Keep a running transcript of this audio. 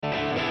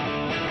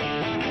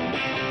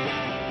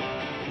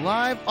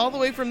Live all the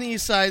way from the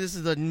east side, this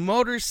is the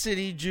Motor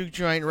City Juke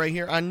Joint right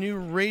here on New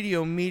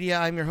Radio Media.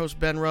 I'm your host,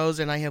 Ben Rose,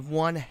 and I have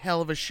one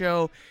hell of a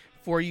show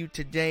for you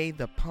today.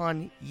 The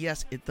pun,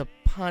 yes, the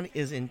pun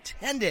is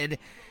intended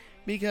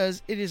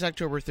because it is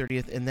October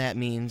 30th, and that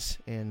means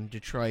in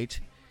Detroit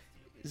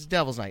is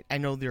Devil's Night. I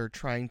know they're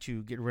trying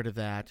to get rid of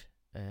that,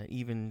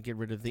 even get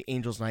rid of the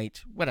Angels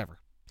Night, whatever.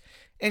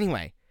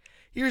 Anyway,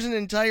 here's an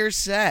entire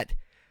set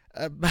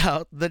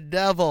about the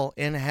devil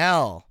in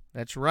hell.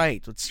 That's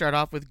right. Let's start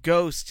off with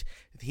Ghost.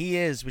 He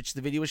Is, which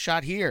the video was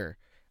shot here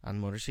on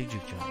Motor City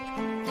Juke Joint.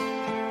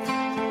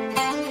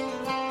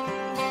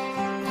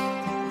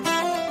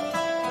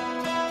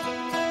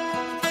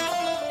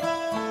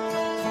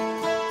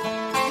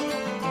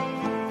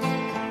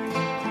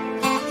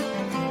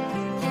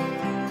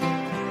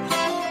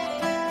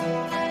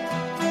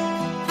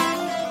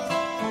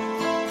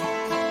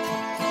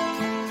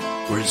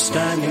 We're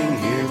standing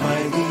here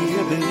by the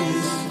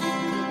abyss,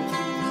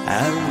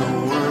 and the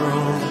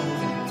world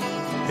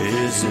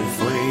is in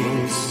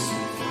flames.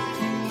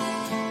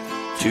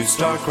 Two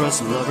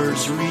star-crossed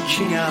lovers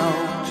reaching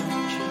out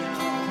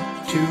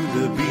to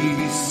the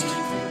beast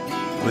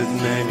with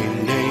many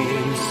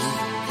names.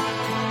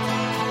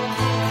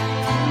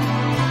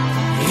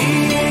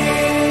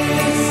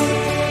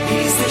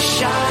 He's the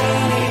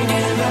shining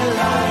in the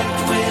light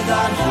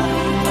without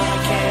whom I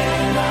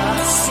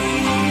cannot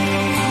see.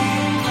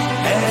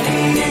 And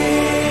he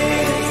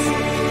is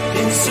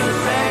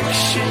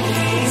insurrection,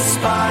 he's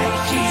spite,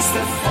 he's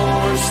the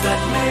force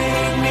that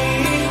made me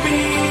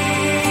be.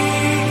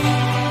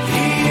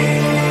 He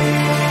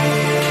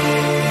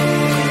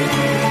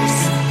is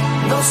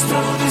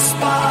nostro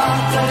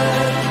disparte,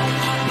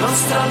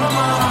 nostra alma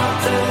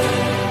mater.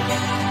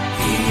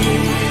 He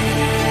is.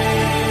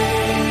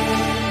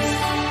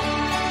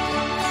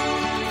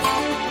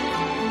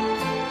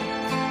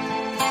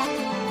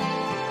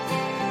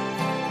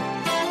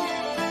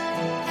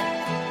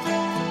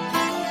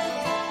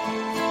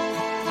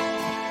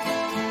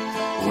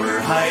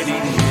 We're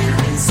hiding here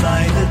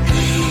inside the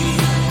dream,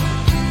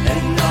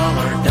 and all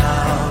our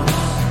doubts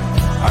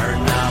are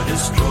now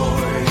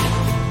destroyed.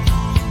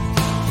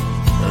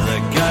 The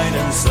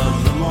guidance of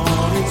the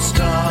morning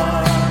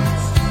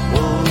stars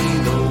will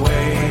lead the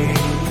way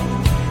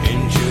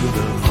into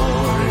the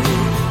void.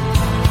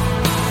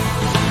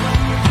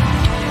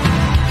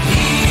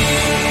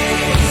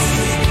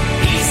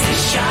 He's the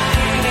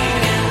shining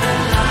in the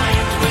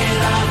light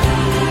without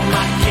whom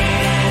I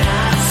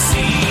cannot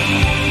see.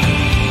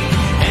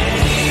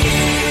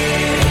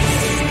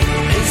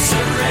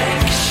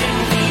 Insurrection,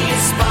 he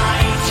is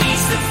spite,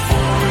 he's the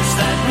force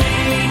that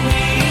made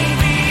me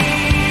be.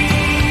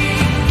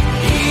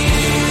 He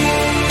is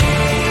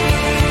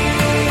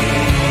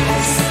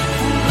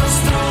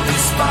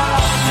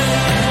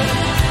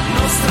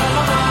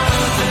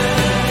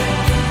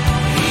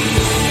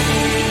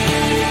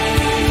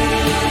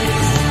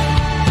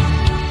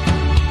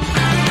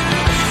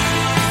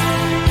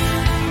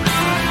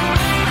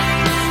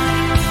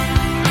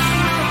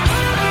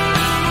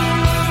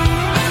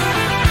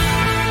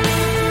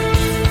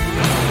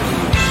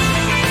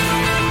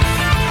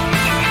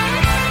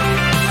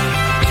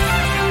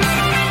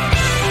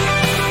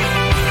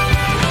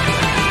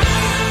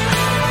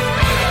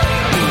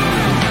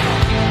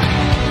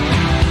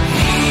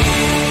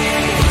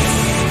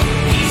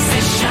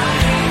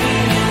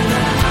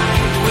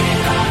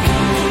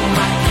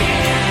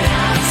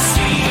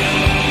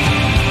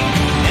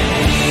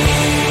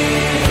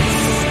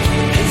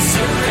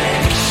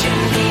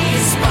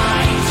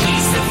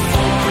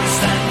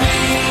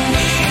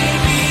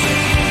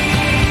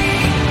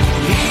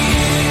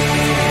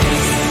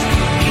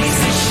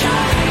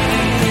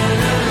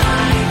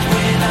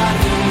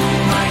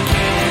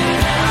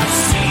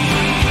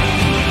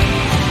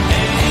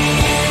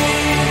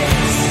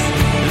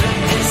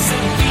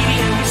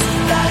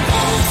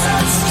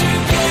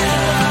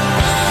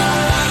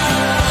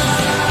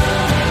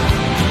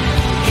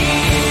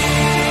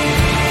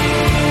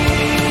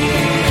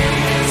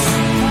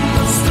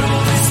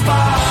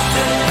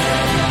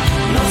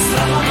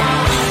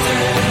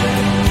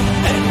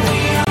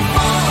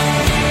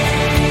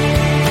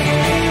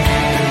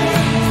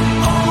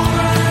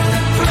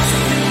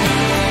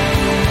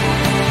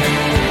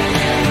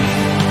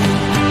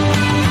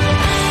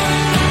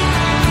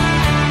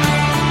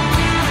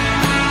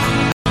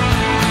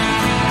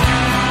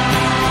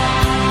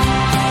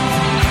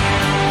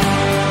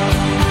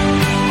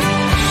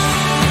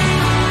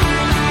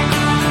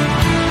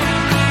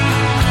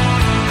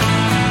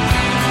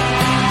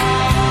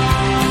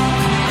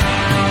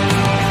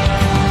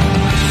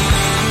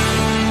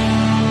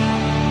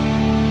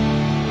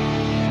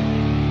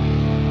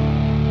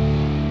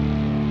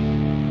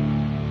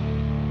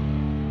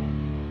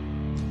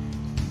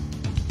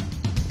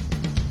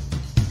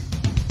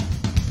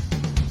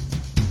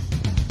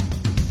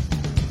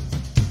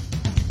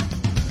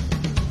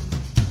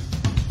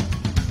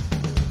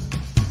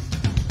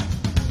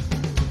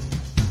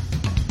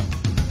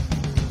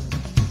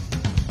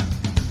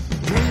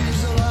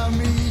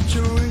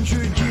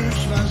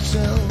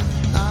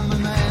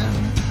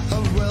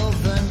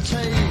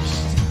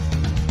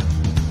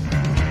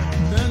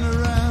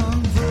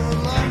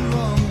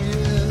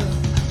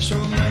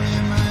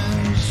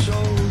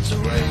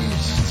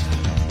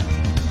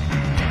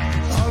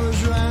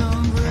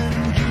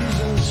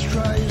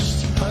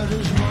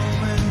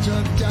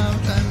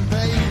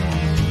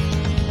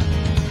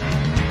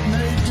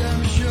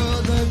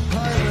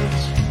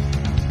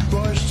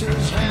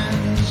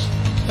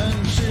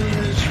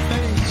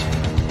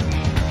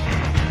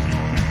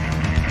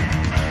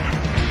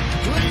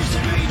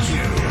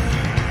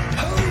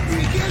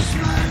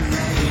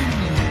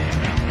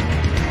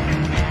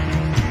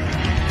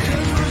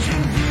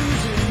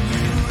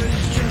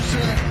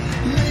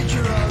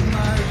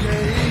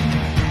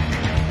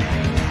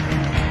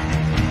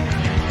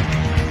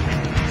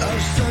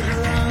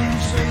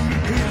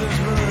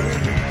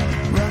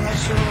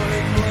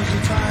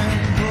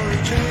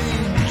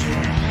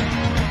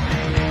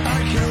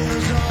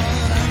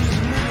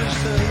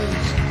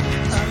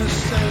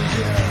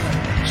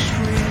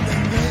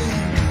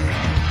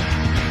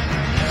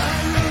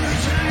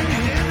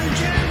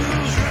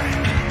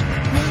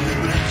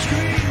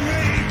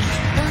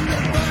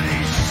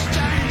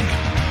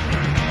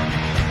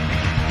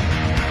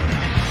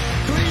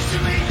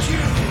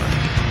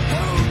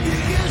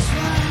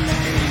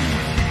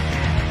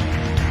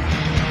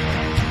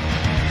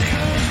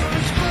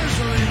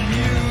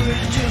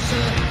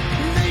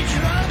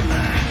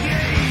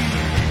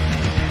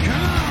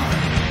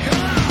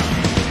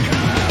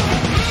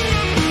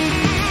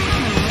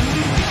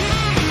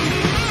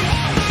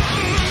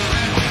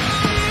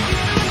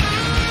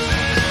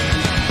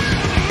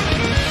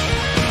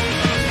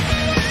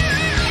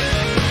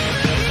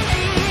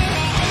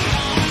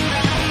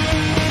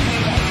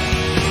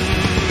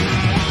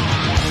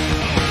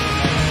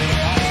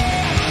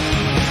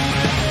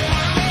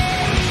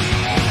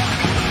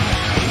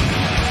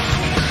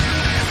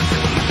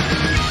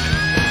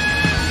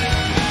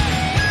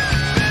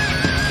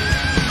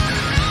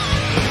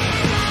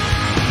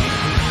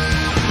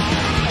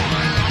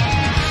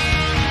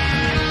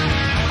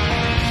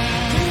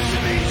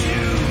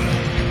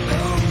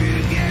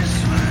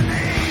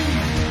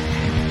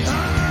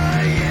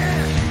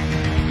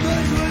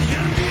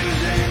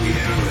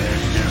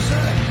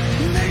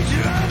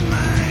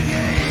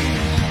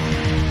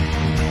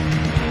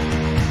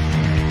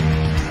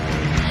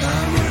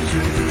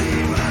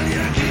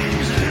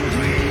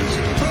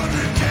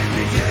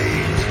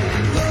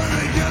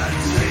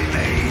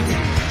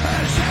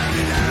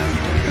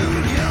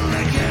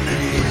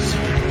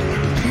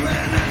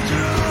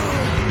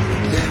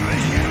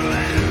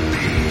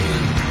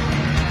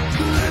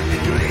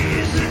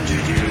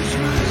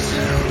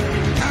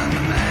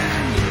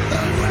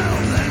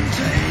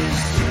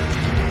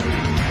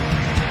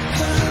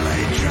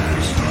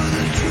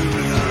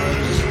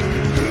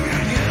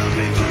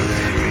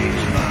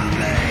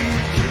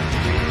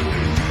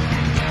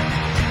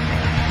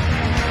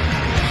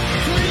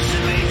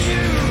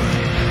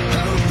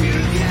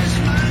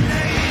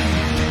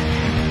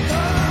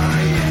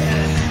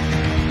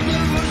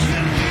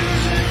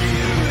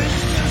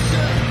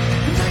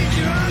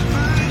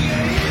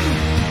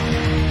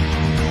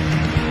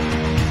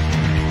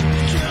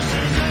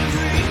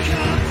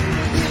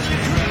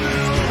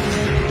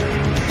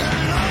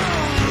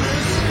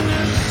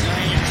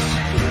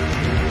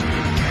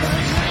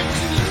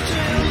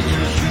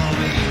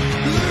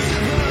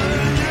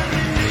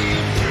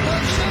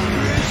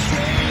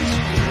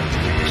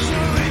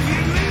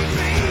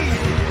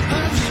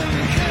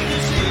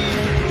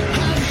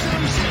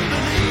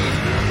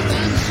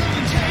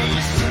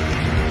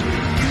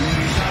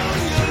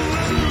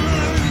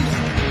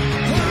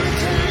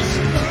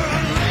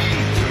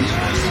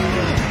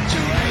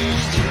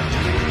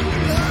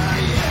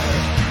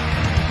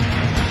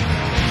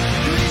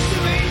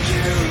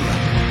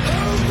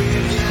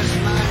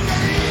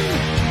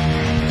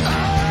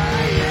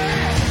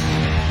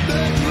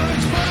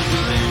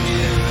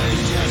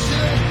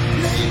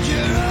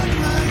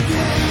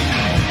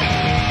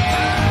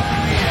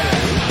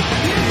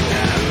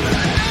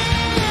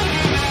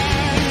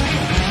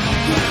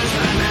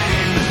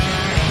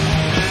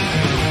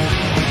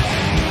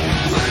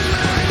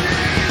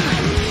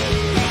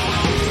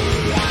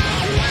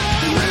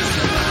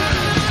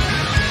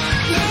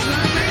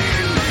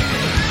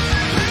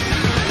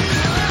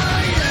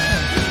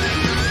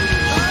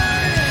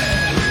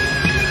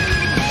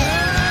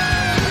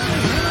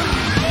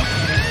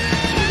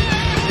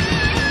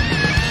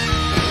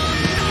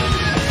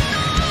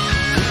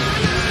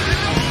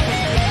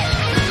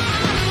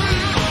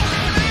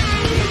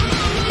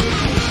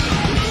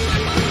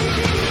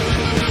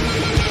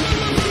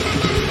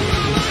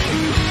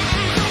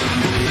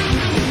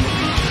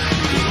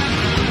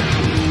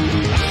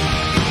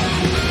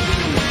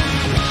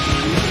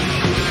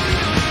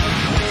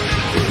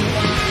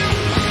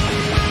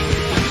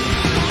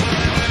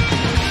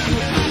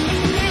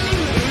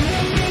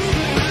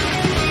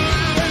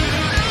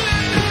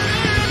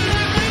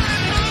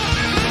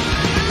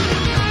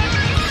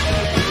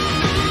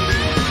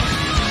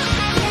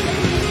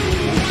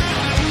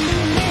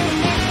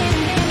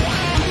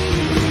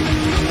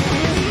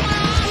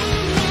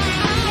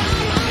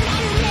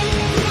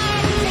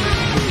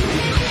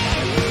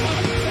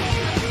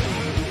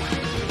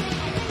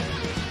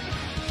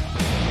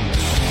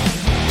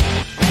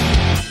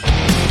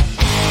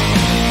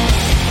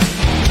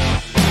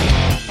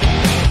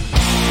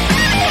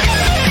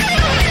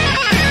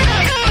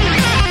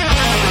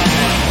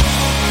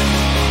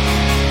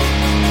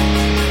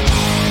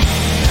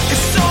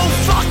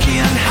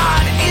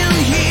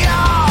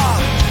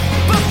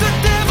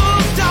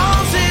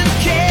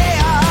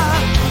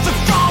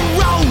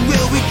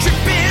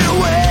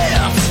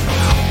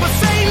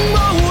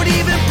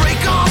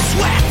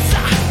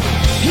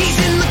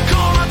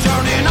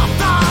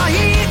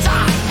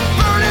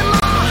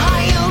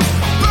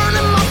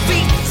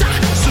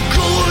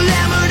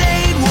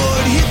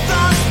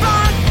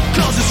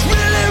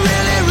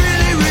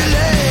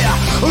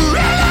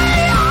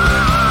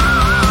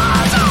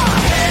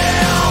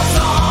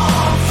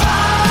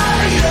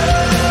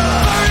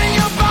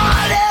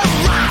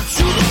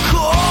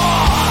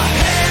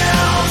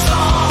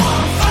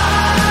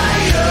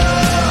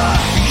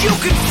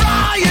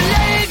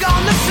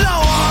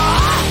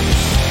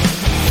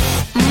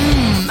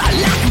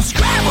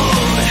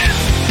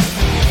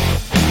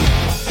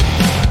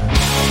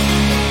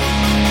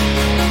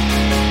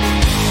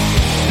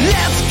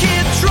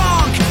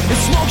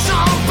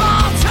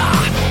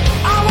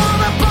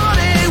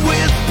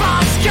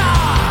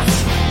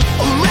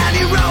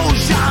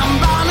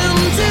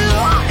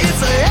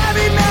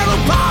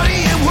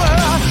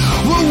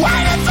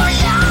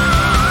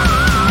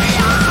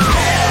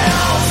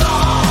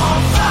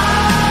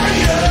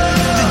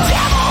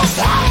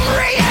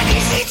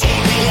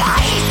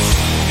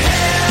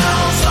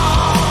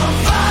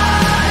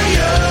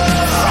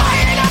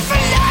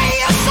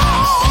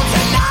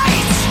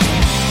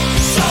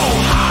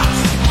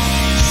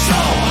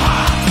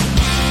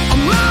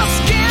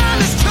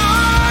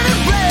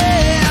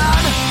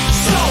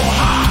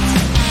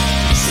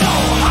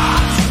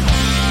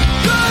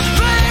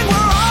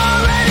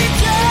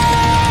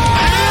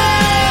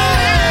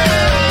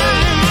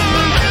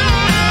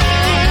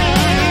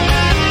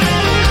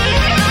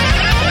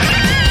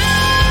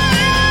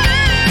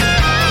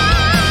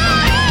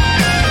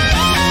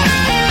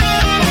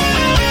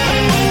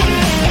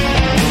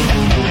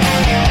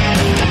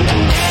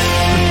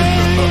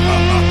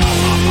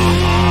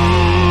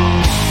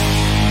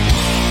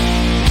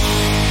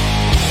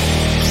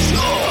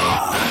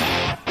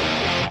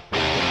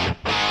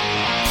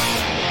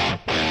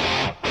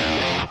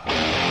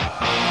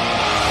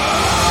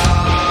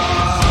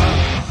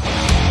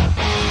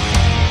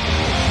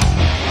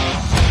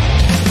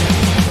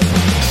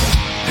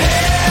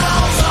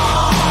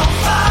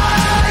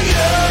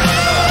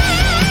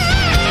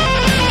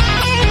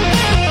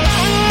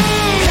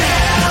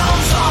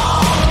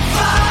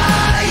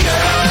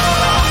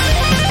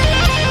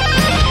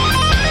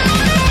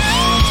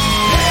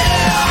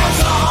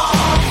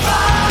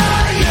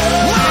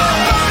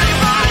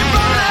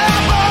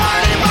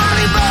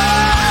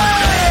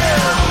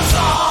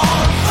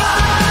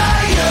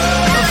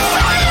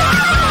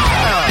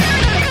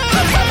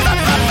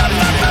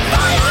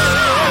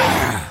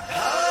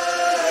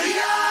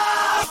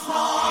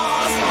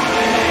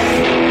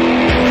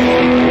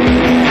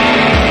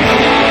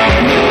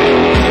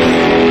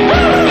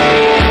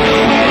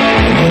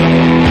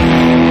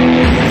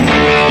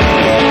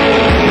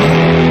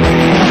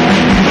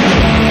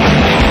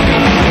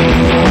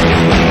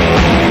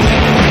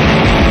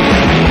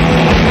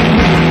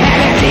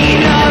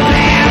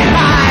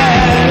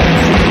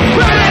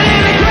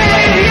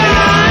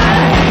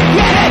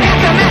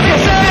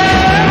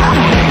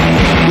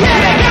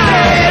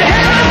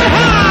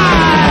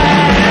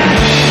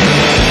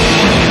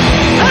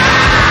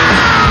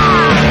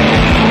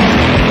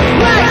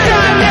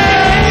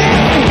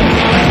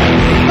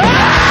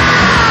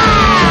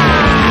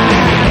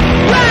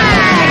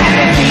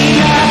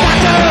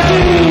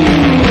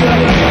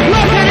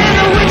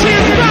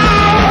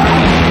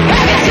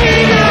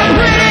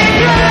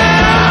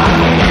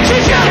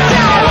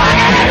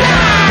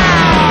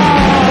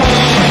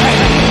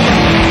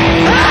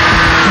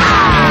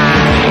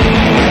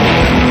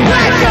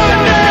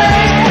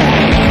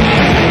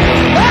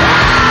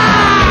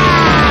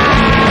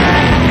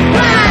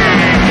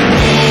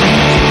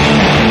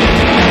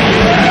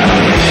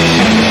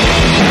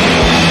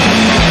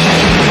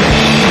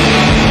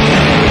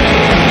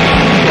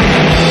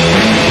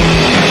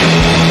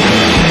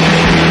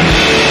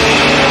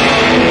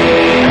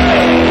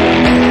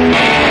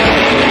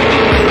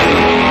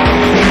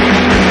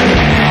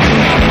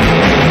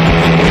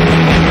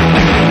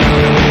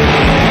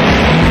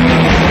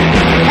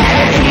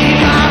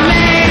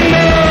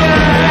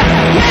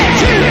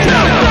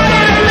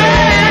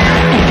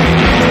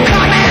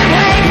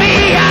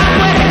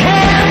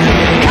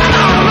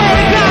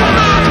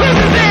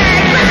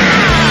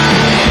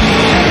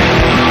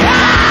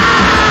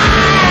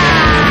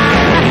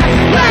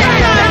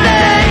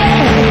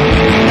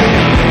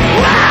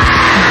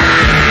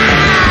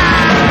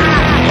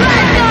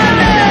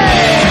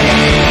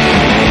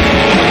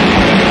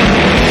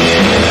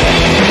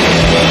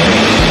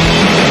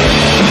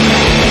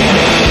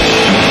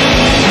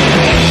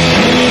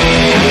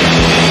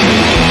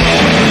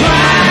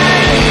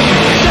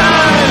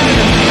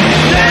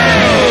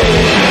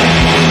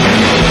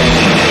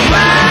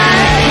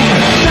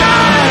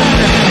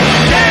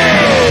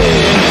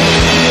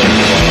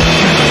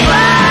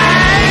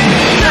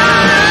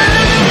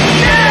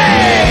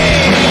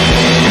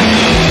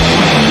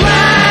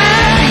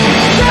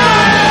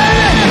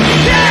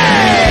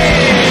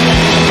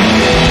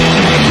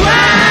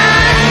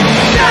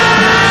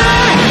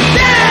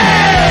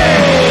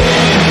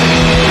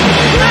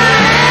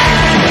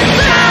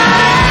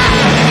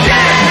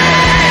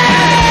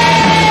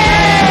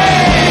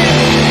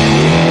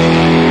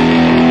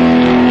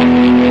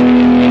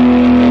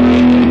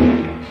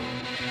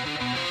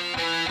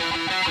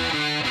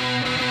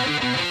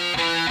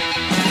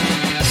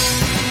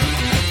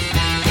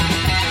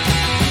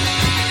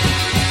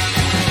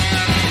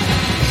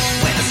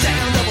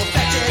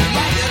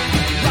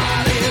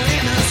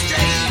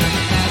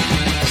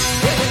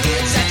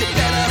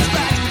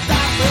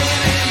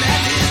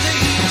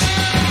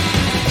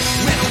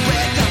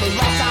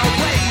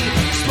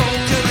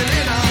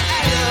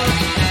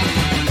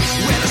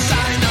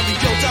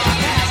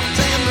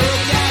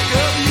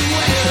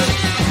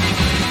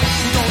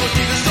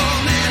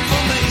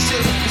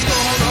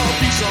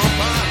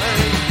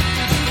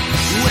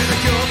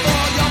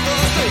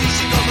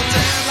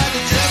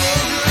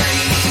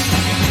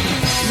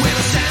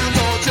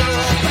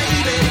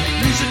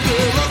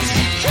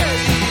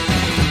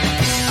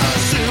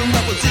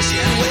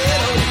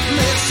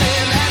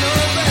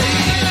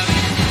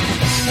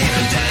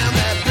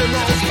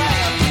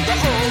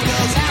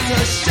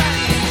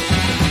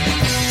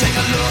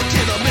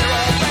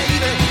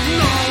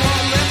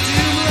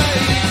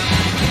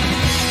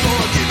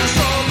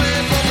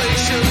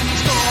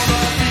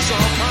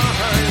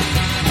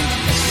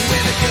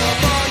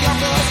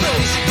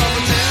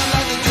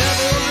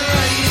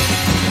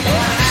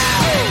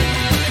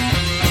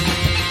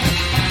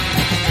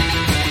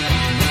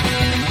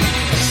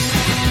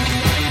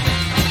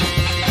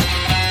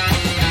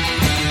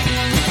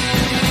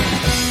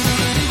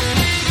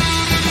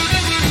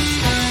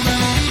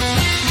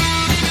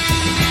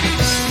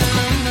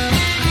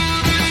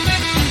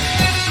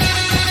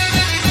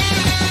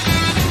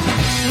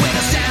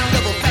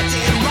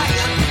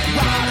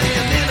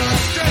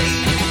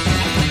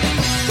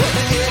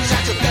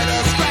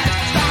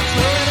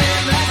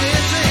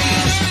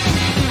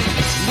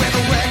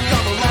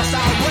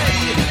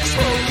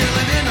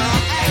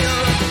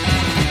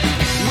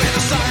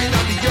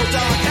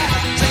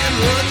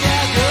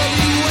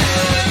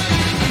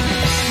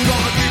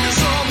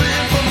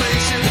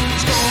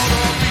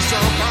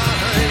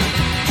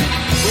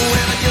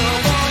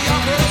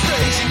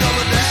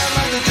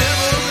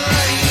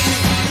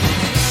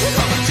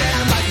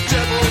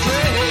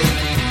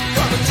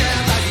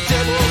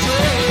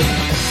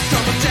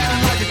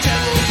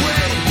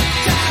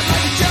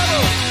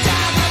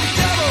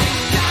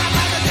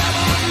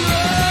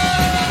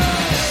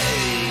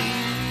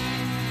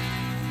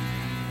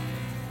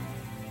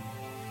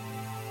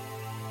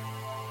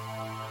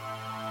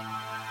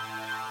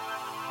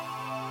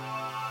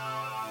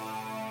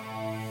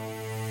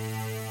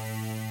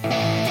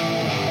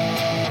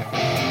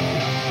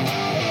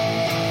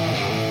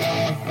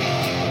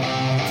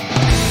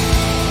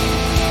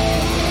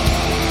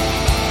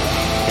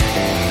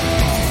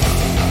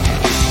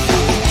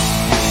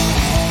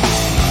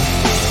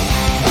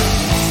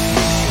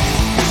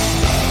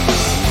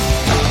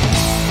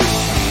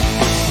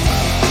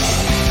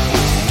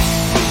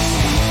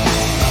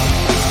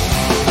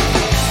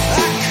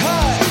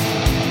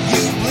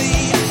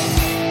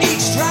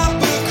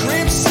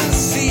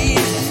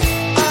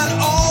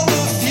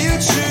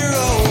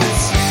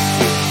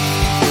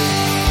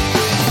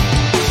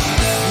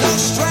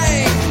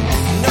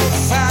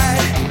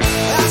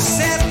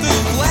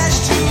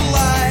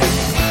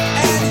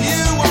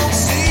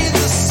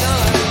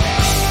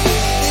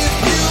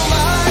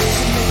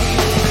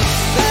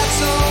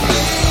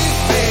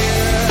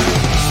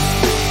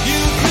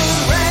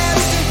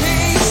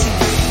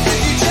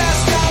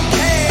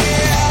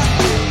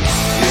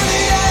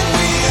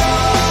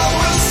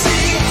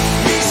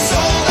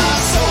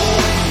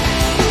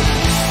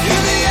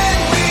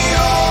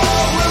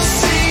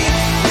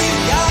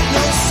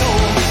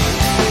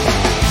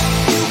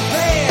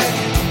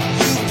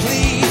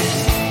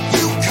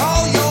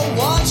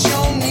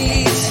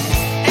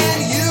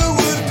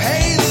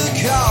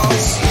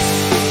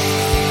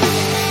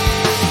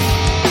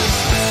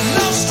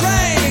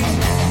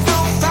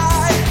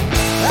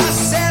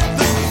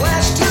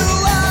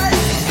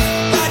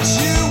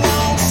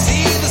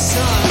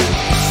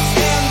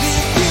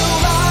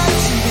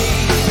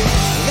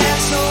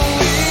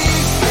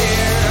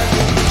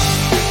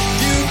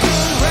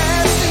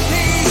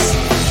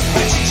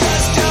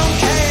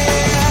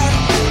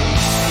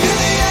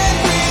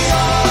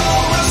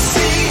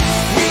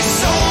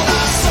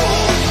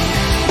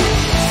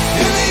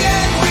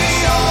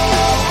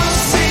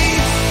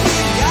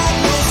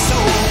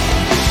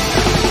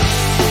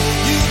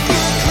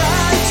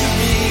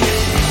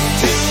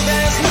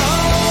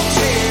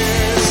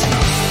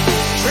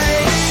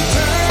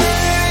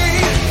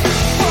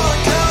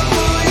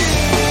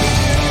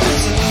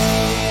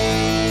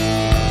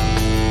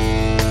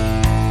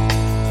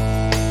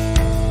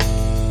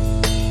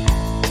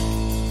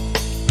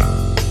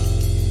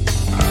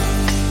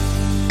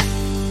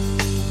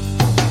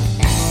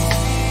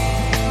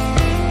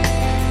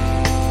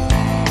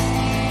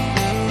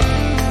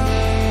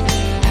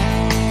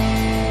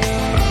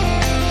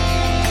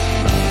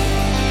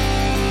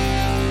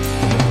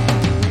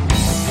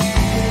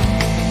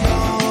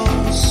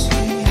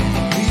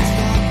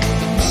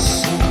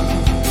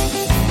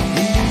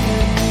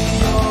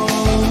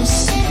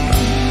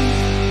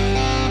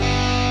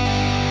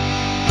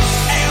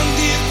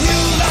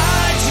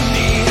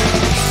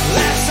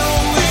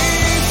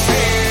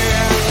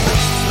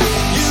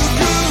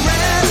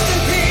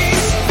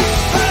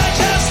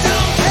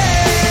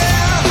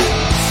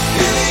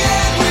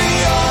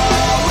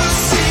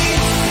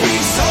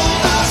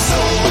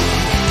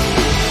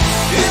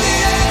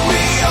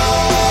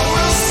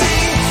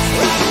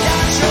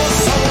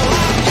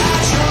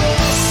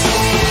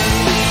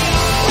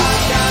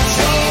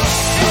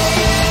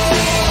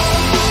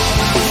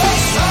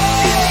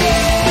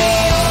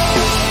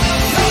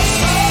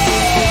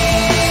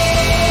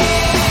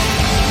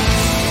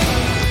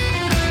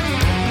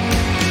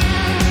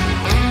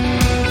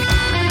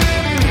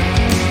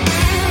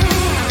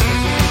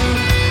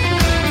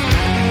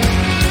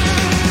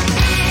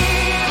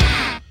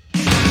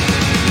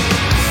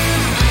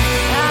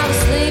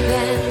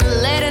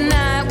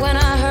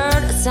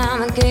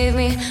gave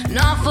me an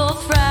awful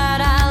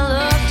fright. I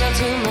looked out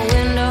to my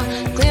window,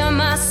 clear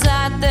my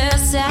sight. There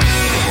sat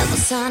the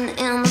sun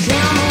in the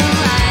pale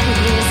moonlight, and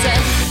he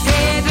said,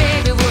 "Hey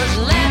baby, would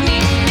you let me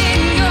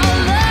in? You're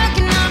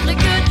looking awfully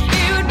good.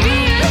 It would be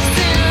a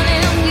sin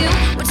if you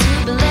were to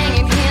be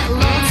laying here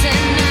alone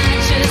tonight.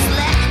 Just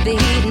let the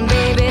heat and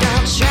baby,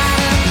 don't try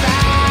to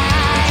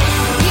fight."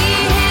 He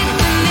hit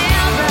the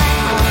nail right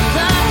on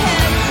the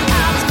head.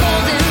 I was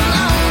cold and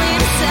lonely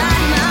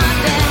inside my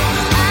bed.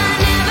 I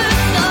never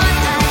thought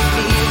I'd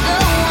be the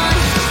one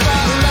to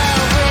fall in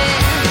love with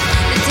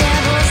the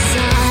devil's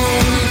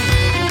son.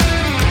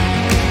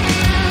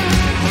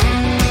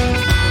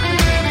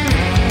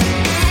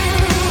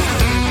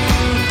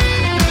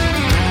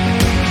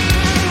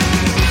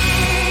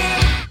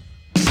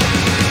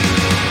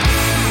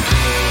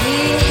 He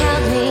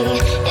held me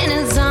in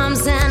his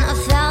arms and I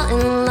fell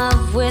in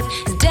love with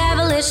his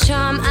devilish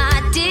charm.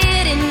 I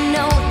didn't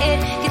know it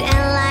could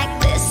end like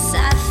this.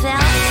 I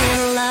fell in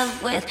love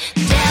with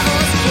the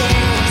devil's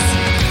kiss.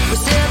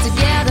 We're still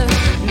together,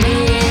 me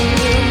and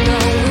you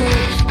know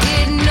who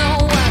didn't know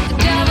what the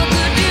devil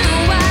could do.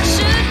 I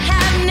should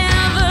have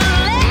never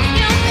let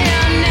him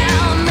in. Now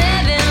I'm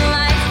living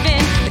life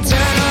in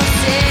eternal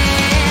sin.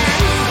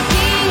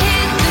 He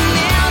hit the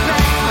nail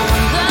right on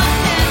the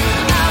head.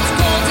 I was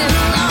cold and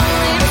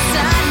lonely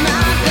beside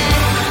my bed.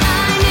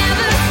 I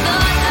never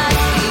thought I'd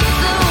be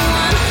the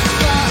one to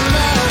fall in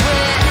love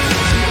with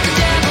the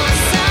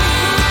devil's son.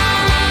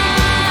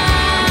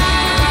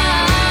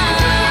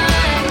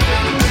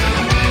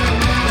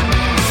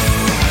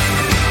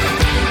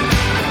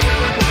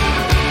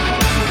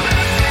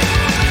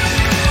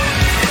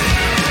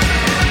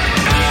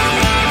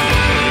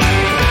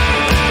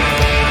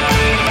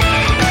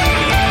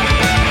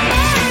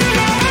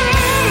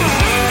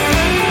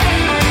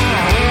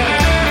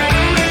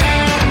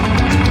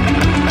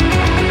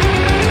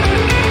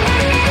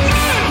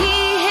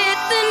 He hit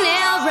the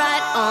nail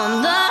right on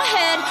the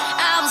head.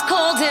 I was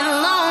cold and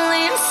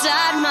lonely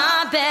inside my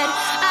bed.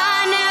 I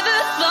never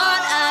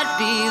thought I'd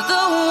be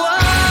the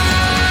one.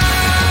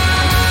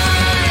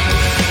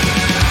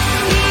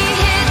 He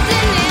hit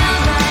the nail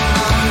right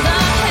on the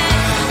head.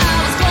 I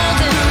was cold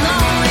and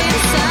lonely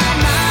inside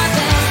my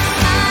bed.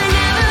 I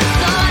never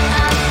thought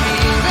I'd be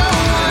the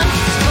one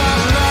to fall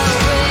in love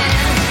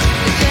with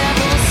the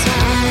devil's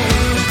son.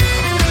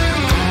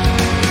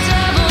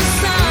 Devil's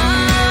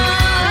son,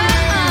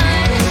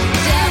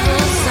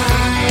 devil's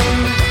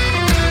son.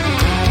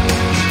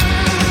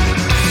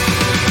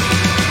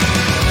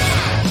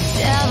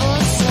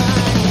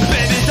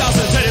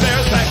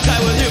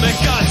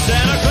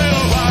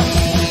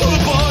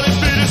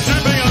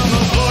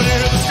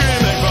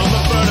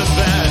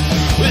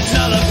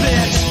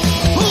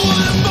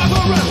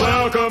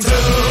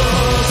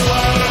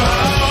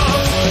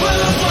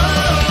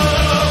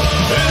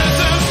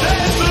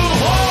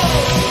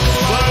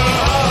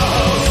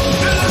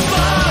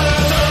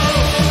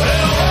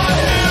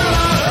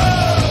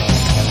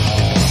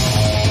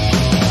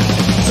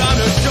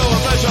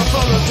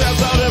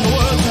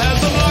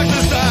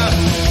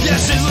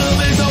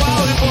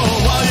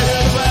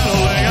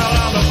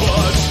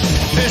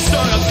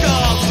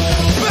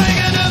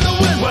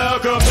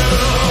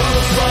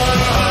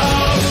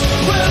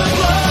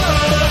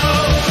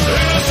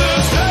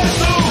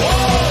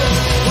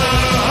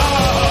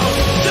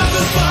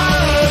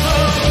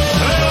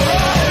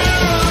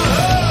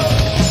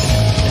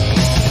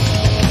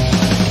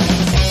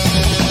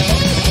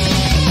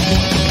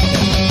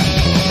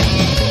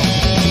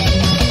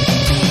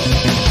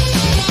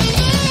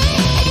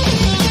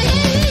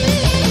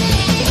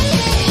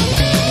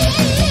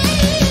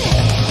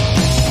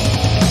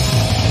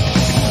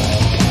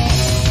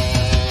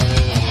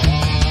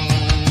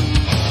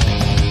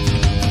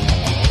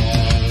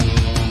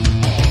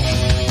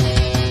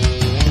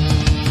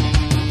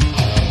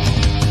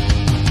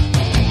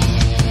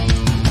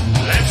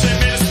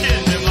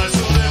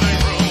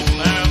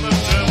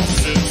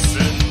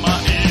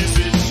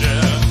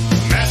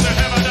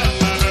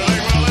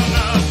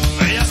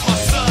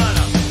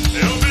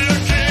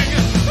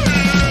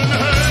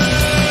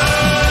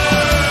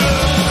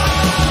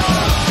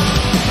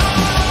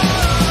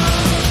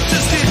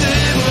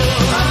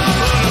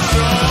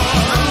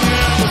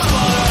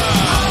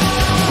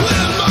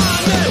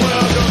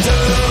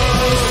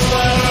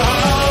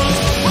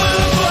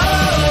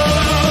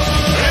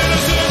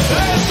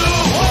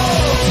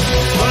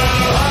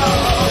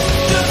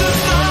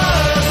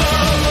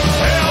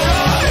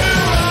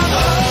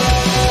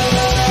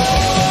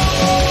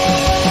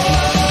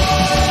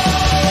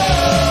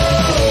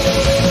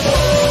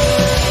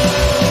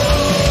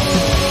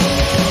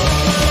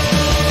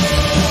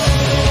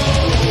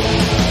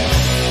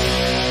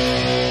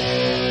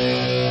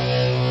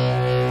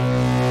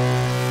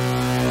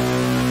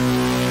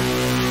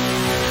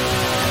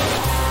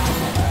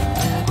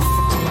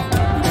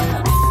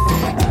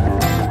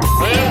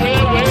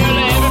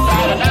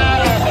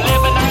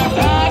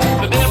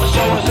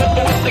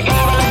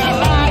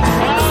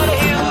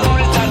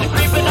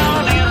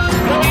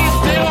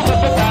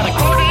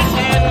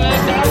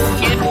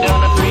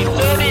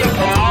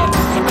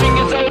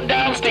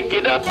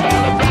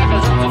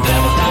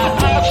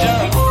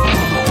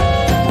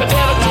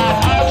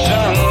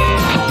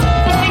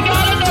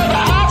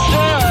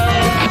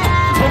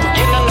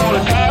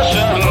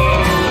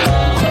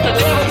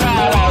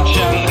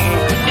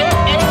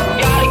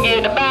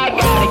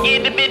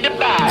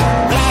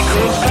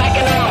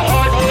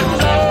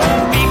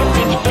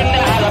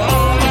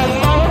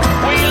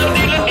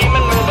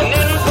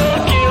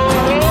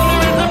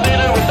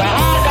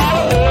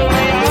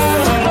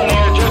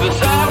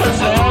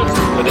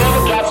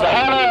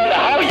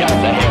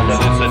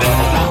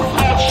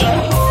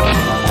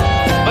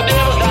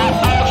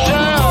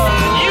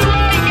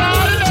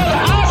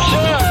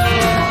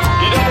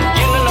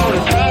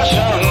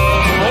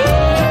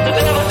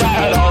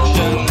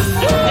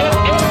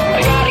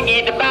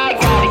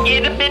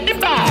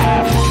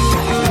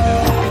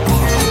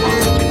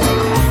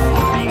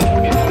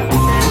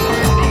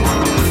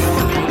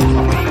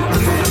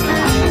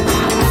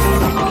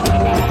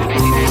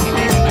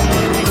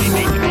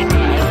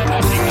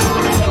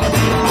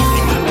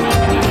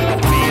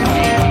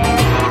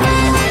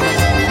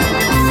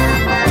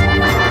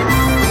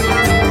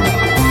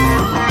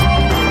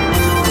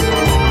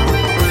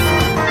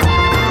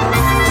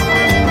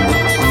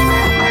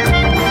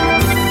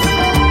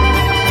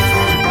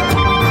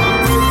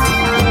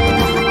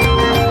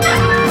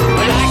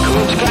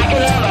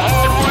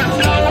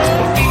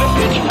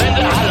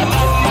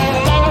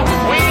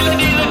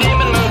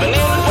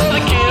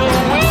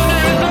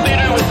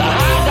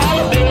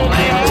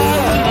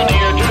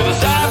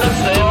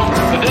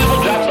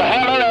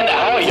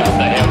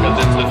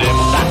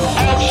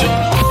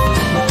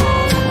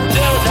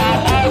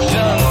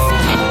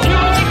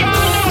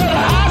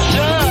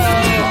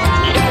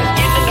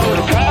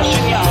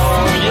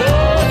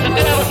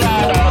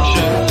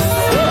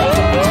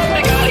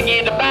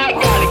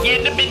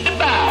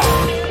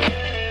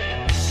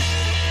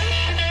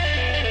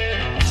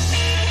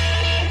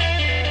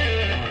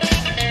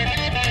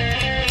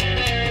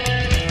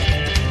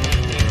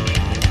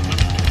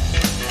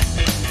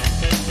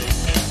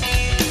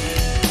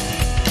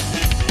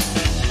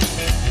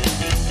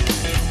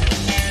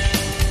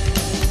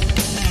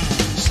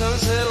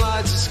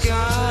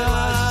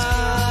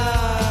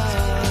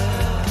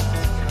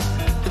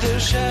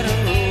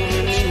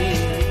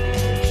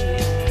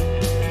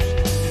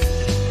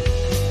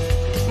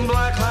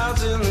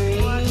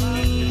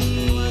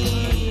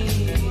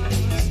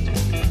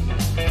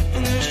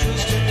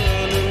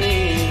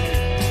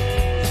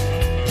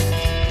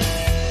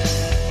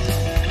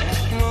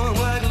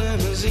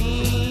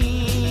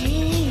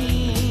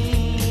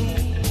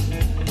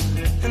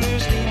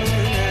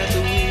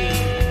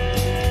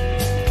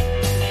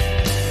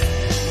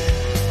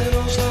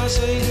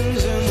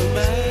 Satan's in the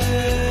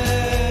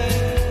bag.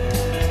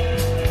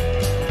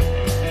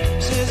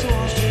 Says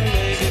wants to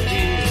make a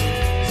deal.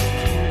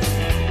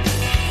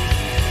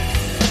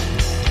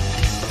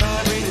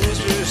 Vibrating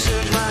whisper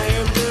says my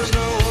ear, but there's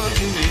no one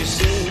to be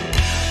seen.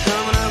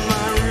 Coming up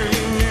my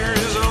rearview mirror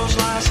is old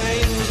Sly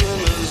Satan's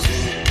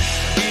limousine.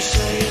 You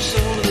sell your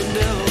soul to the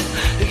devil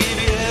to give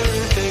you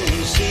everything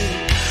you see.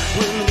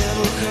 When the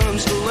devil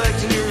comes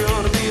collecting, you're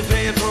gonna be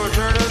paying for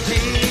eternity.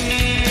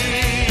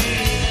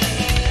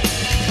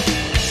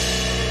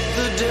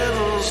 The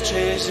devil's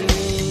chasing me.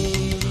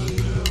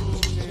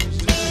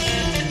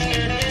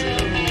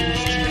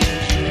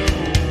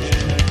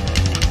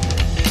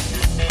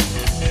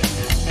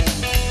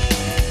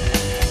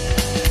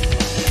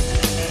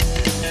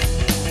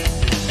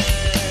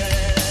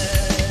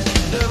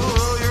 Devil,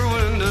 roll your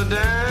window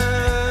down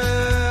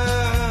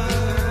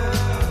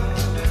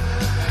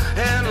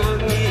and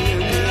look me in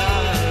the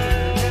eye.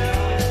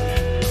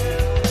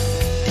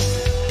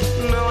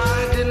 No, I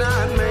did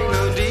not make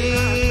no deal.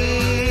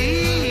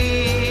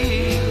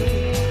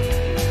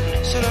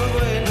 So don't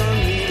wait on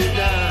me to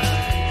die.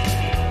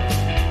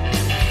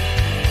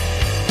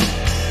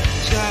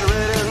 She's got a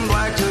red and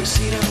black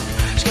tuxedo.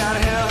 She's got a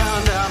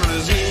hellhound down on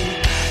his knee.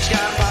 She's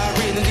got a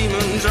fire-breathing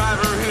demon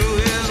driver who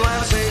is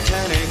like a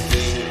satanic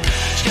thief.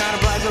 She's got a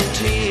black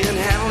goatee and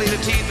handling the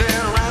teeth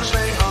and a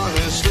rattlesnake on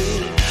his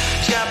sleeve.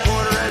 She's got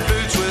pointer red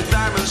boots with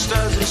diamond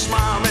studs and a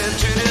smile meant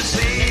to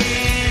deceive.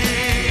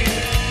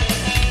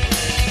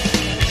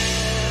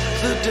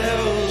 The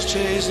devil's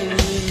chasing me.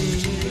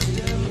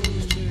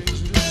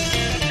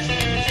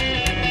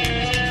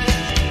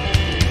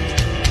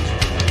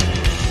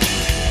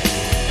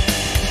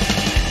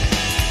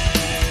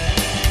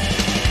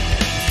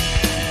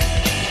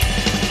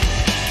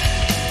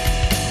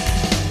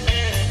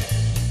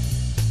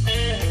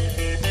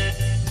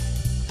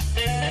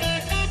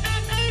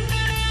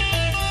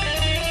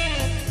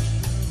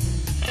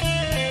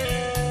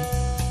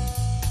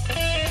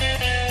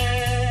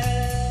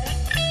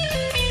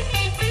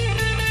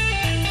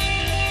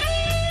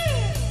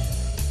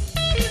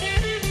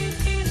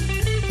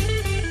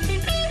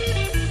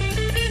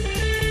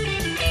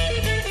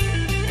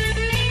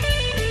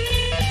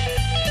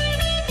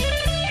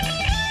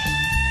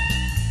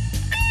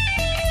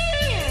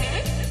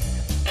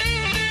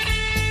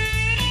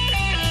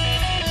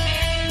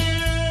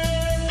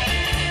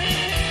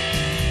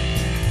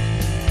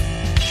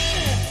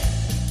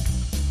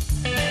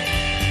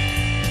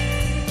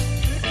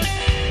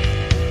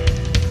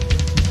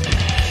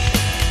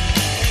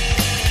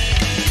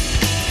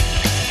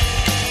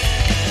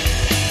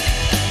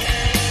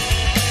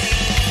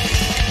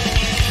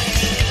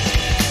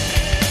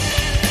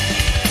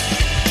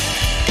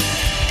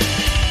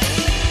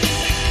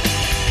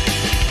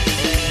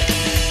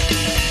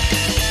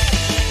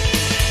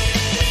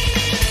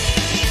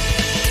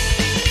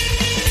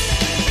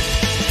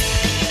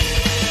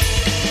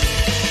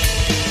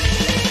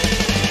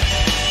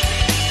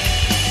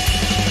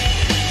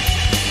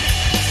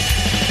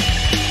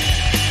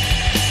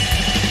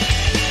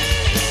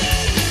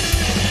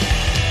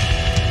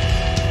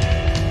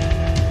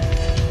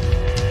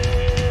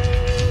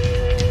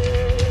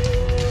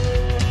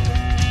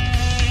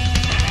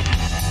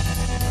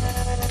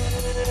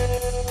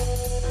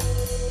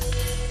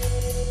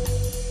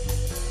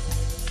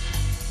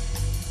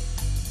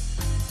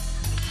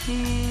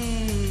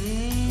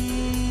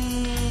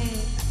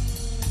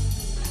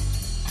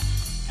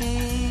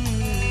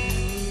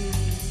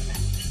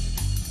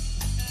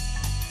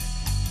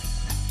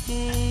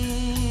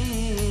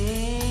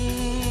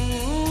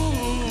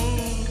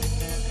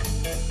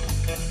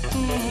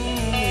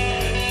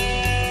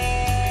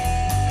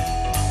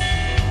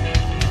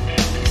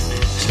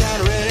 She's got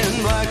a red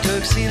and black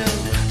tuxedo.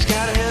 She's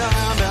got a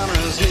hellhound down on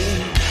his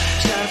knee.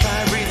 She's got a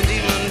fire-breathing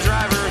demon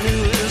driver who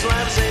is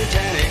like a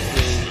satanic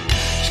thief.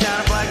 She's got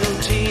a black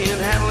goatee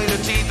and handling the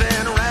teeth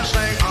and a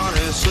rattlesnake on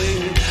his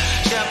sleeve.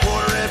 She's got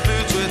pointer red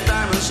boots with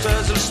diamond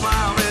studs and a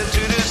smile meant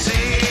to deceive.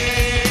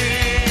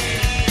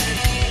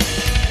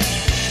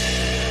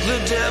 The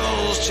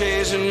devil's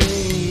chasing me.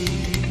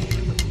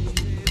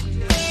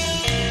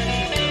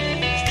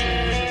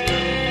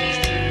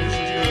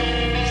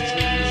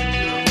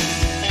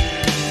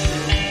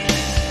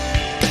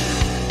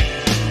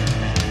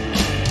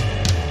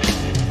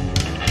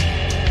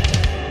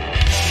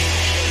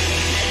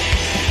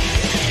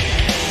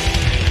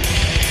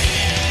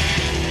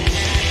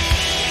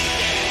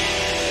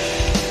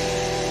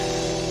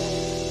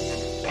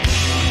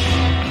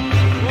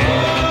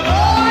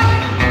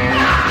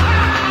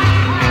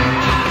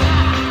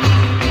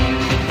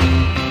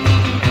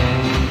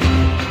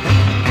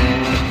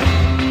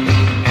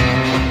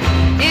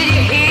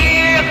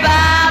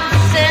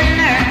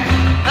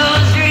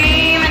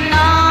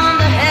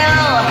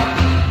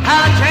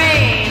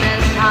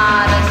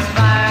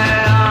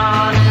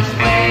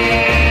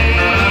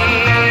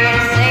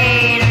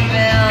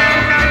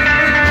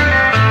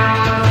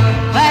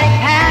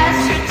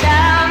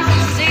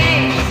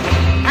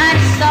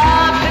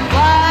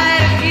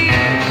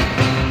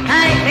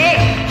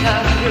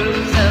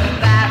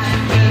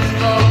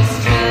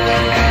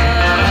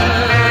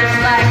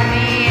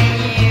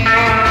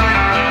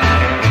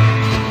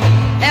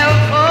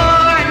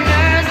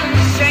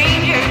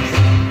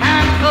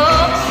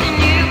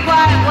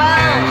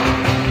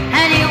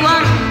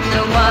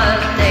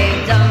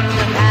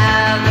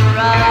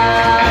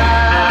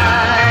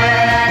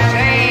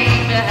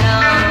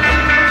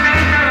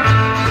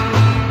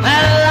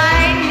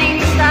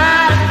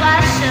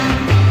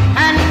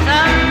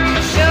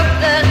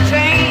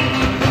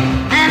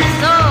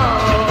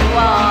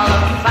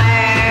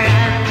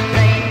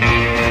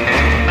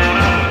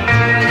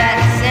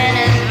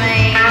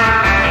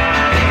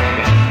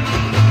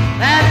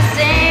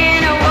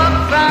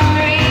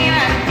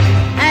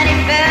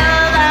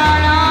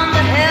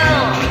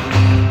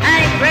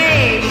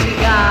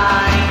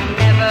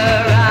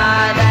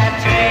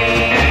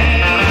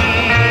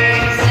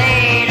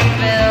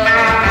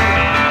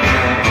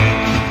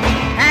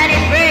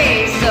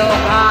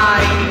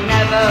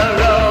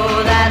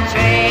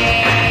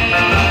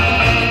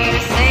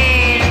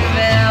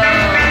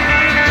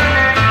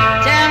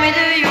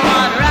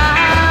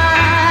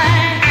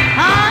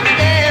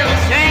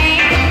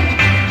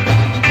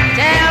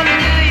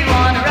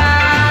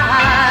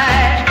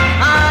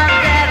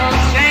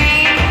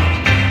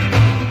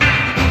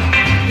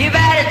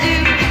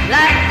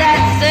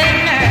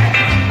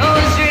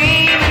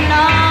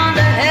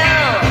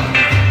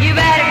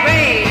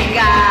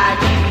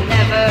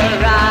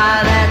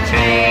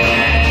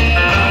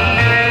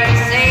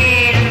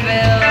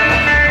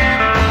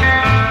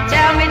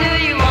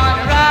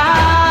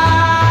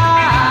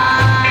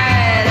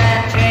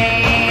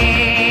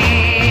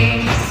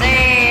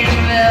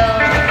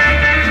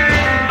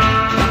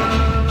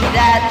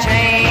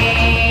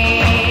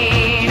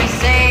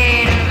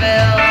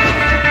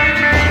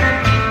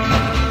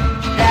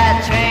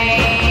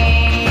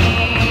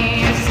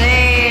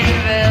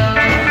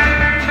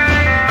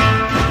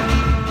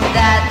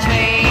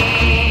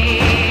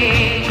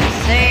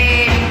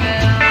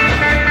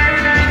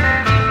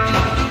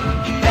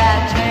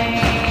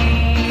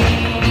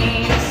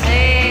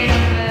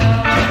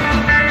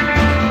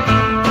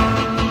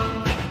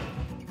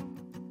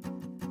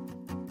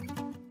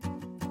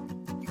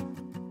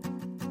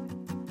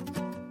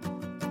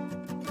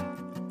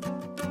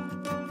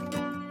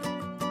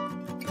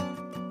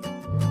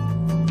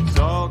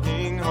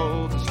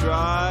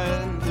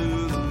 striding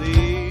through the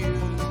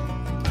leaves.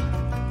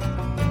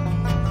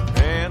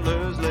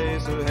 Antlers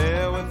lace her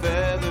hair with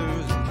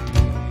feathers and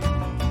keys.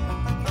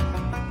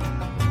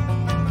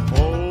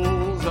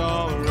 Holes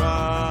all her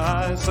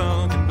eyes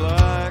sunk in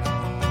black.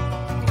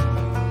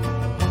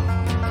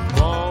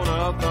 Blown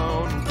up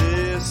on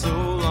this so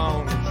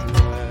long a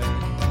track.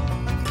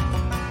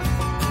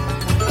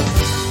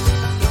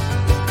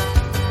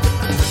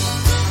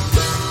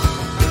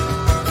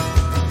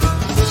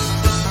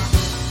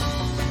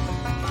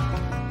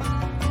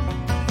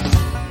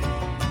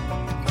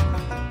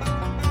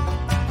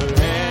 Her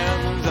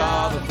hands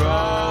are the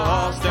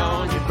frost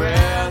on your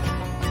breath.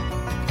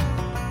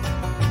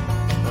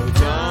 Her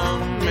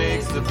tongue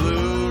makes the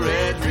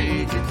blue-red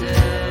read your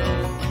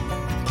death.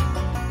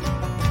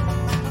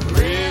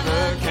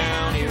 River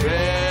County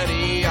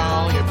ready,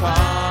 all your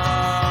pines.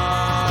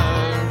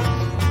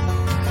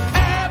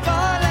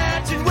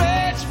 Appalachian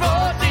wedge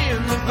forth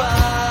in the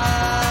fire.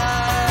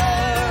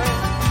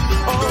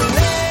 Oh,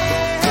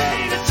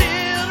 lay the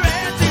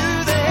children to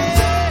the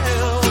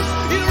hill.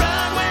 You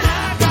run when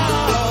I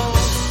call.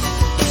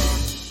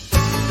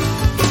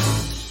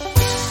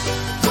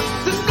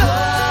 There's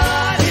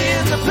blood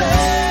in the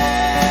blaze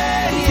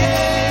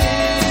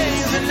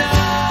tonight.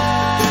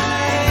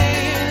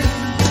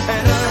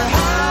 And her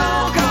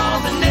howl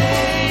calls the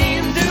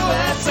name to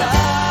her side.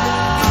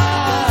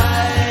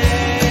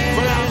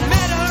 Well, I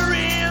met her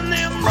in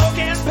them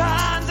broken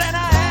pines, and I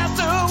asked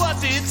her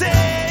what's it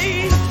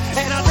take.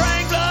 And I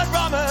drank blood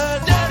from her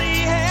dirty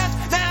hands.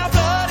 Now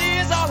blood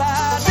is all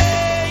I say.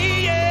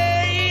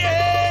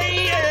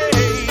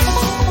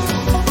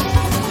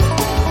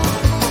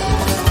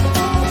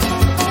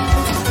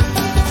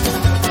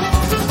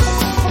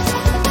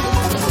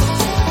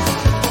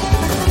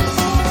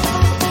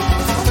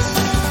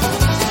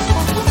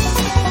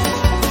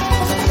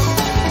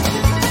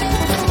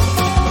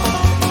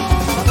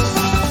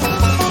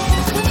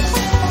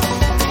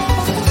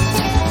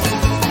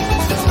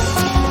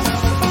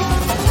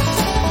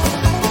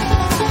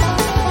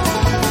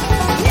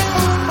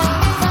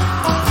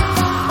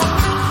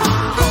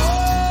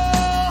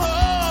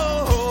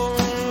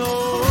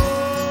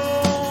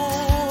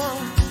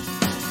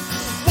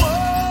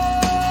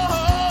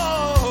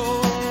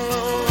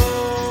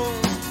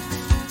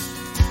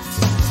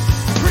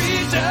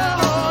 Preacher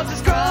holds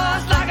his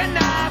cross like a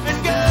knife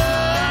and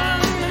gun,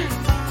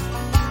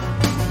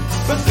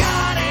 but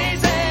God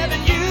ain't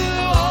saving you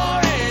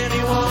or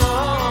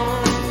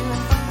anyone.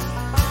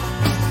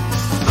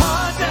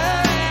 Hunter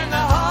and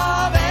the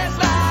harvest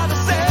lie the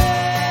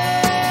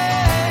same.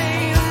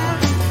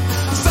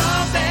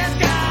 Something's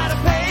gotta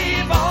pay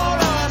for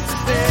us to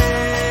stay.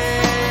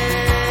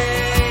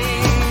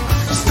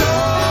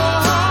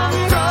 Storm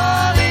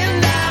crawling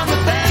down the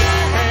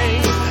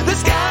bank, the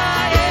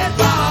sky it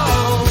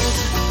falls.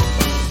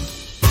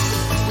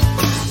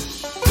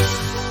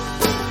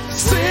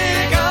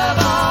 Sick of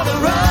all the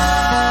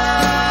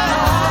rot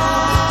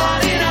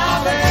in our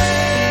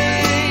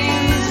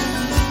veins,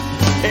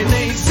 and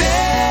they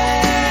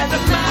set the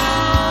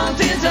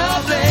mountains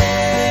ablaze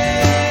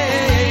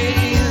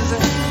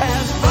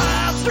as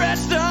fire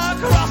stretched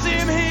across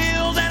them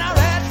hills, and I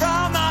read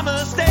from my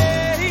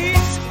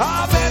mistakes.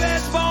 Our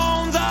baby's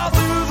bones all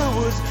through the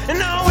woods, and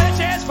no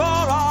witches for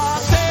our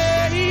sake.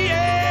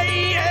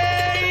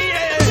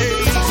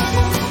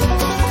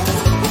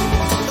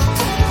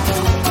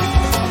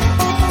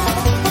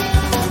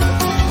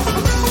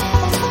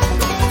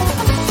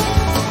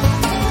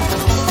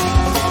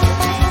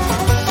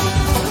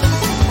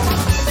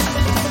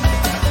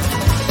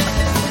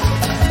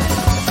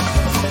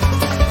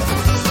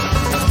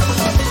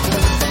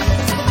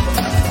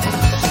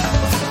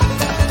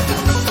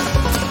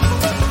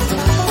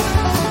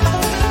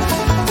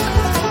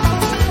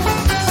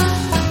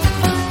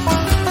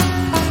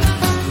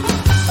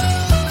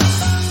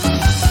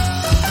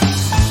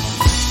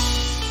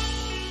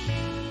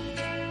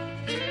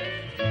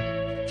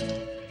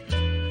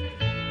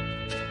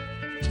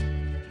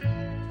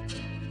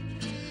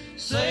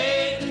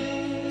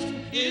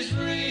 Satan is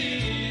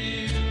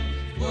real,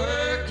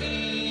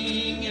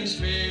 working in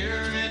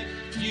spirit.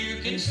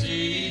 You can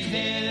see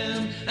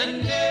him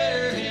and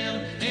hear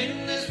him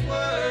in this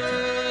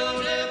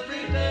world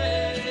every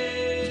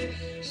day.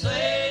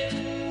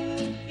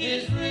 Satan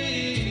is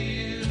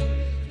real,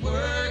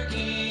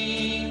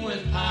 working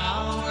with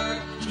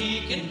power.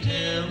 He can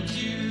tempt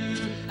you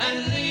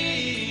and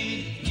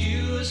lead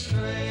you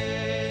astray.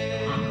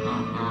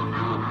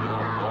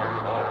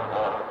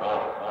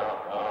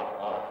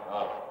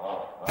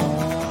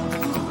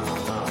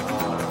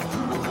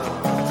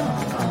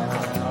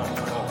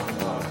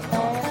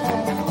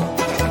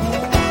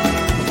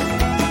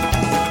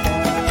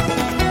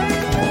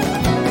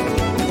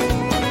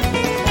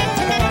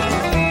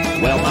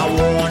 Well, my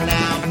worn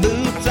out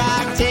boots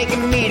are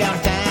taking me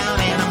downtown,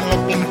 and I'm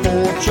looking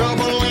for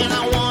trouble, and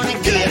I wanna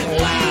get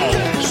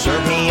loud.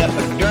 Serve me up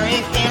a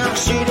drink, and I'll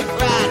shoot it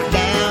right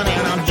down,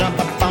 and I'll jump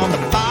up on the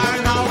bar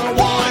and order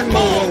one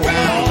more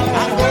round.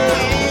 I'm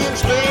going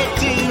straight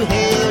to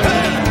hell.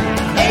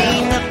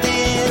 Ain't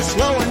nothing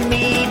slowing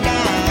me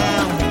down.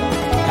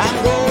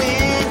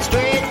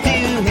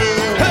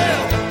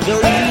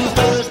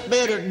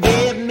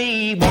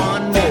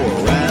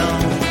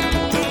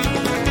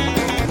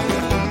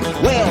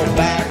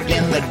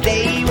 a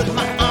day with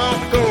my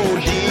Uncle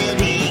Jim.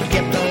 He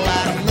kept a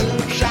lot of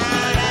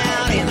moonshine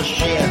out in the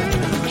shed.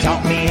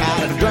 Taught me how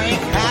to drink,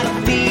 how to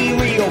be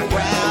real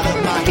proud of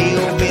my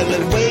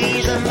hillbilly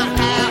ways and my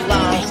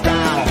outlaw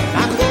style.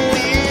 I'm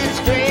going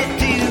straight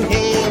to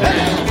hell.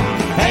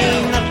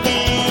 Ain't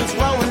nothing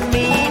slowing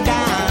me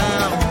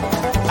down.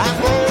 I'm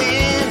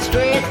going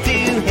straight to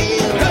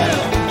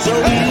hell. So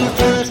you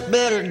just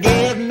better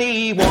give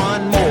me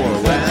one more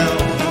round.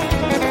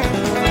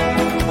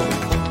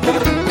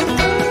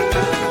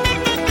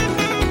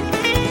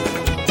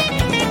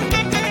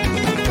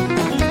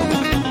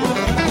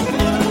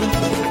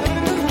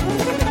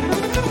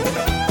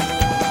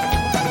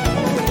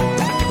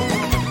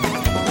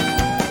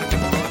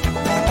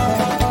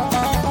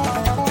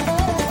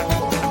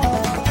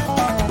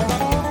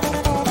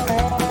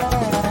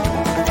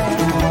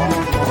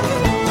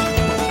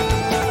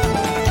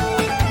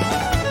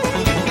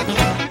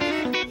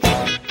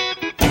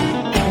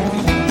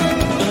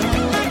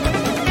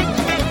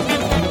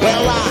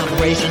 Well,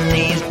 I'm racing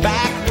these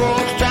back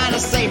roads trying to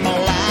save my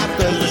life,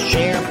 'cause the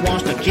sheriff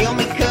wants to kill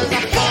me 'cause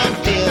I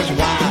humped his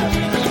wife.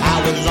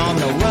 I was on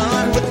the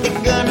run with the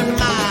gun in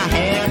my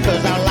hand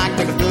 'cause I liked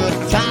a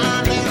good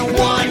time and a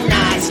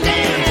one-night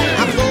stand.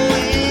 I'm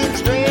going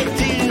straight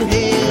to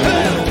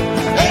hell.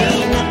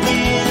 Ain't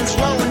nothing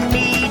slowing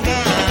me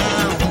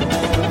down.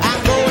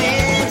 I'm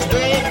going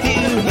straight to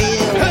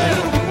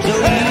hell. So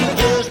you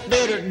just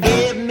better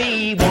give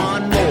me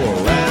one more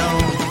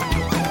round.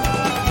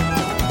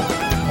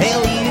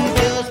 Hell, you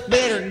just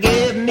better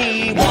give me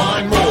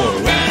one more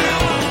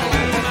round.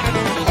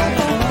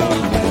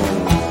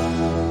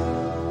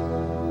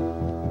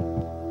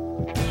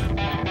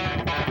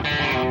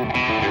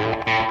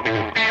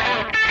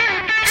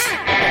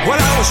 Well,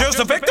 I was just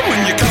a victim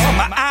when you caught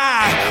my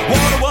eye.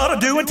 Wonder what I'll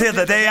do until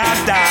the day I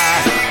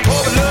die.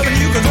 Oh, but loving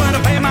you 'cause when I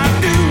pay my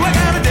due, I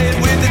got a date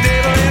with the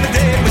devil and a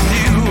date with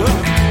you.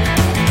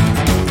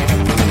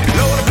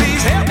 Lord,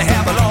 please help me,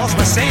 have I lost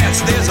my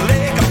sense? There's a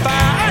lake of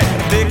fire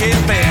and a picket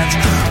fence.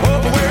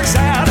 Hope it works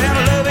out and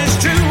love is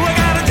true. I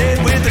got a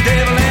date with the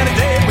devil and a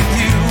date with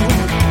you.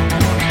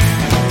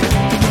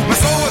 My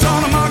soul was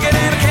on the market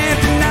and I can't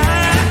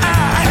deny.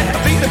 I had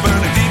a feeling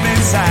burning deep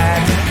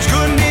inside. This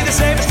couldn't be the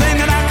safest thing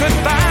that I could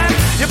find.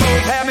 You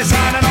both had me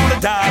signing on the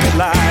dotted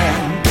line.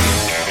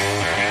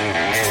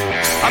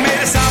 I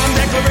made a solemn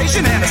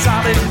declaration and a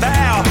solid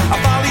vow. I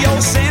follow your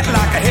scent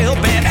like a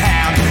hell-bent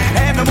hound.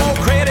 Have no more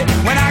credit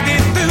when I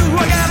get through.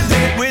 I got a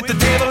date with the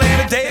devil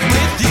and a date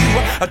with you.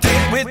 A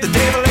date with the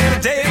devil and a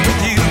date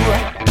with you.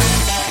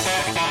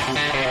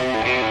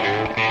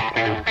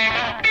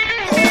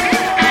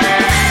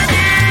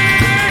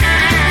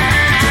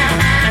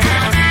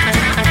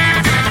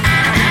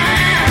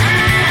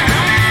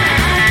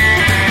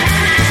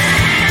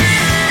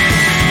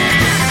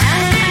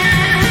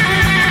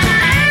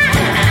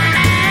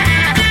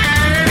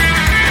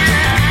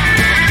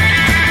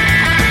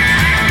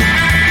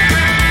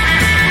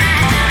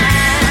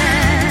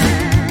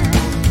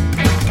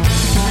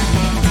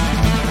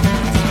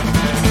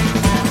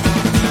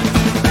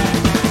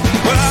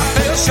 Well, I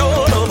fell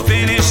short of the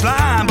finish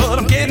line, but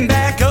I'm getting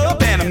back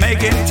up and I'm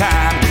making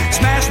time.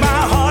 Smash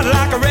my heart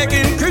like a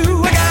wrecking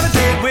crew. I got a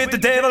date with the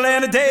devil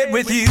and a date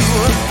with you.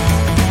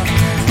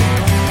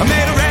 I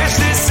made a rash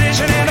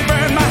decision and I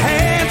burned my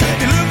hand.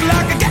 You look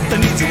like a cat that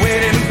needs a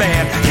waiting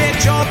band. Can't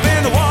jump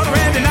in the water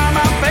and deny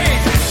my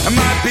faith. I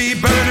might be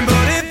burning,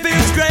 but it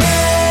feels great.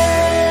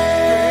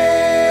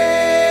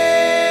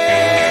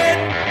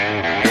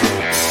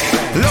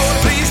 Lord,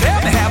 please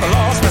help me, have I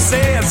lost my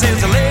sense?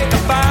 There's a lake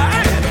of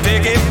fire and a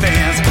picket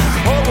fence.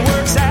 Hope it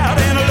works out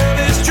and our love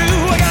is true.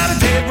 I got a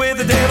date with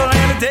the devil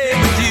and a date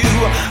with you.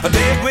 A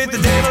date with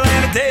the devil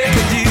and a date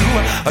with you.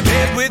 A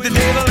date with the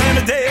devil and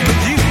a date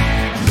with you.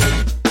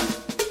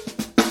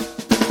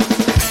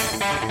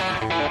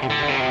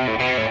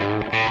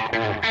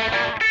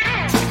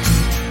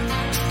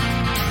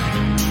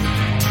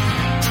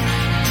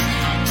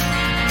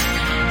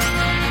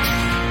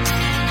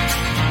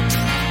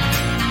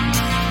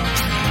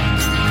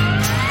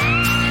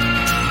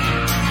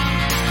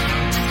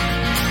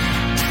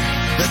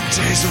 The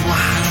days of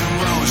wine and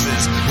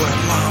roses were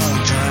a long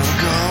time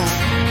ago.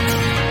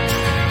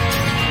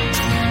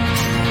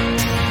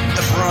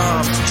 The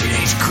prom,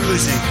 teenage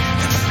cruising,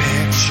 and the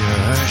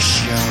picture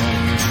show.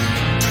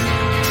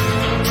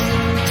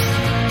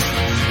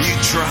 You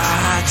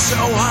tried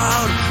so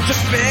hard to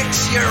fix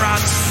your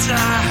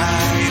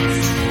outside,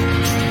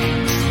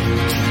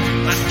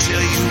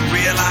 until you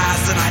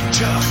realized that I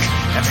took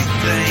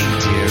everything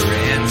dear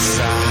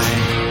inside.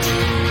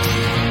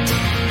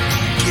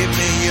 Give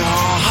me your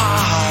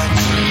heart.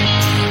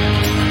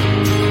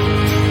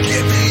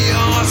 Give me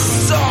your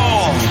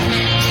soul.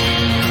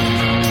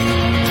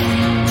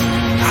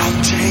 I'll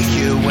take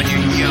you when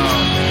you're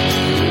young.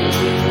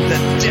 The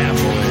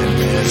devil in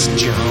Miss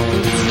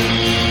Jones.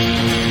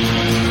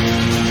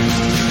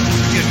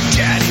 Your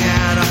daddy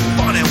had a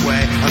funny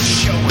way of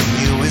showing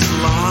you his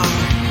love.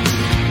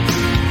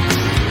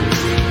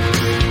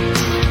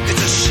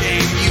 It's a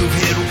shame you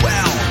hid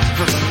well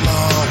from the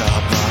Lord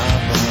above.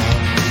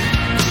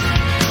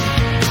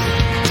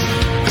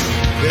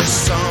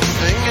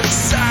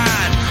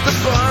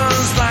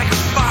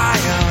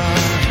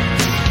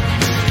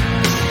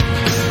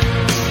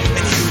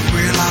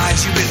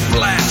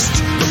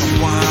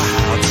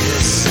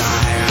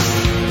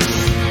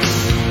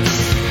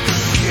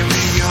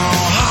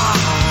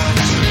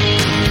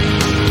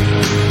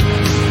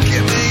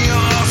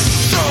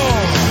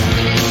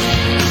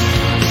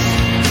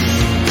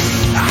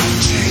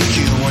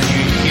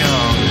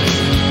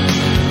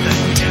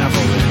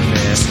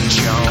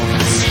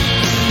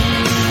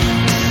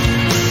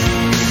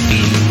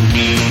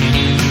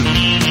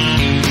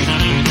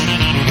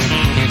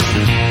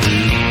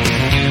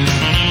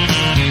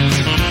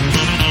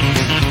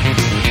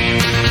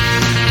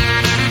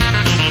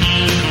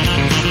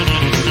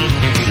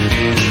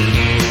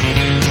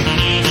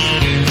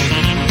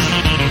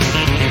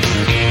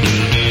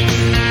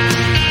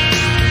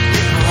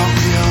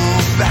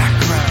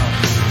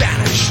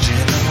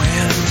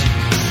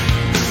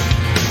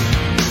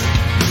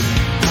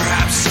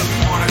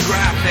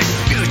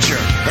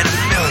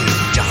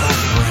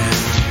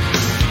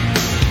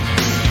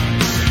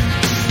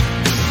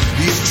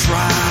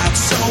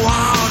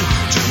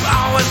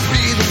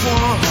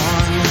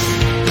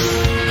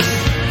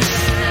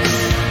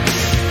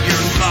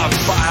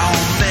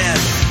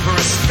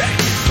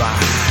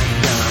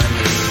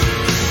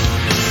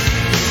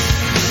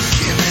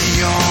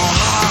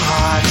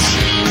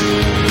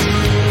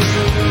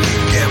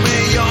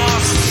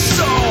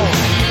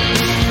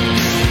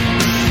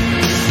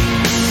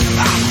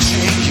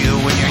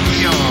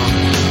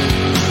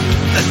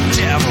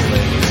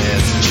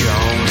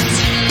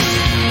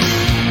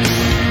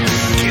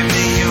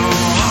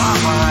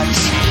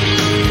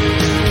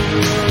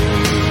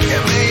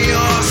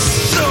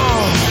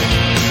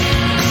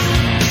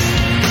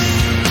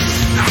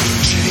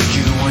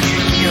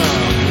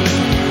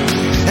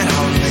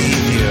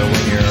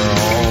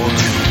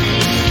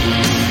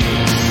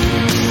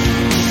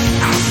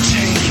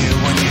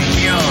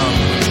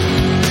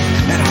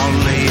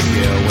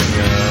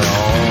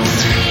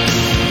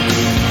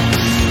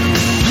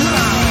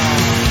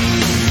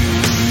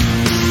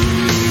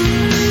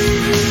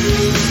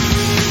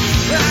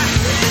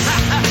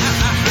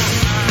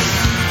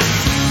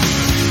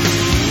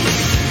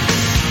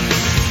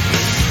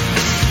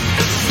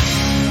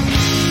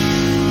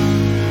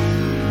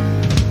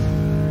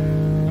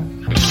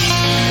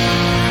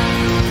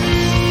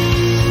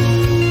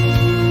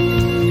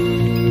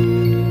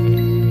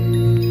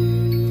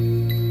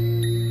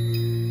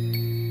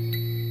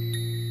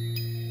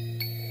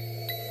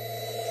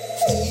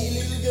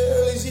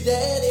 your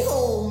daddy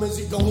home? Is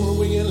he gone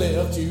when you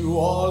left you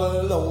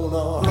all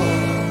alone?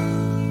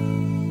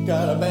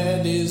 Got a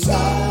bad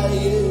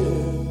desire.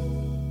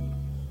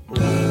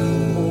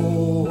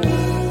 Oh,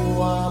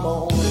 I'm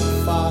on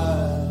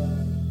fire.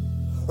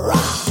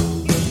 Rock!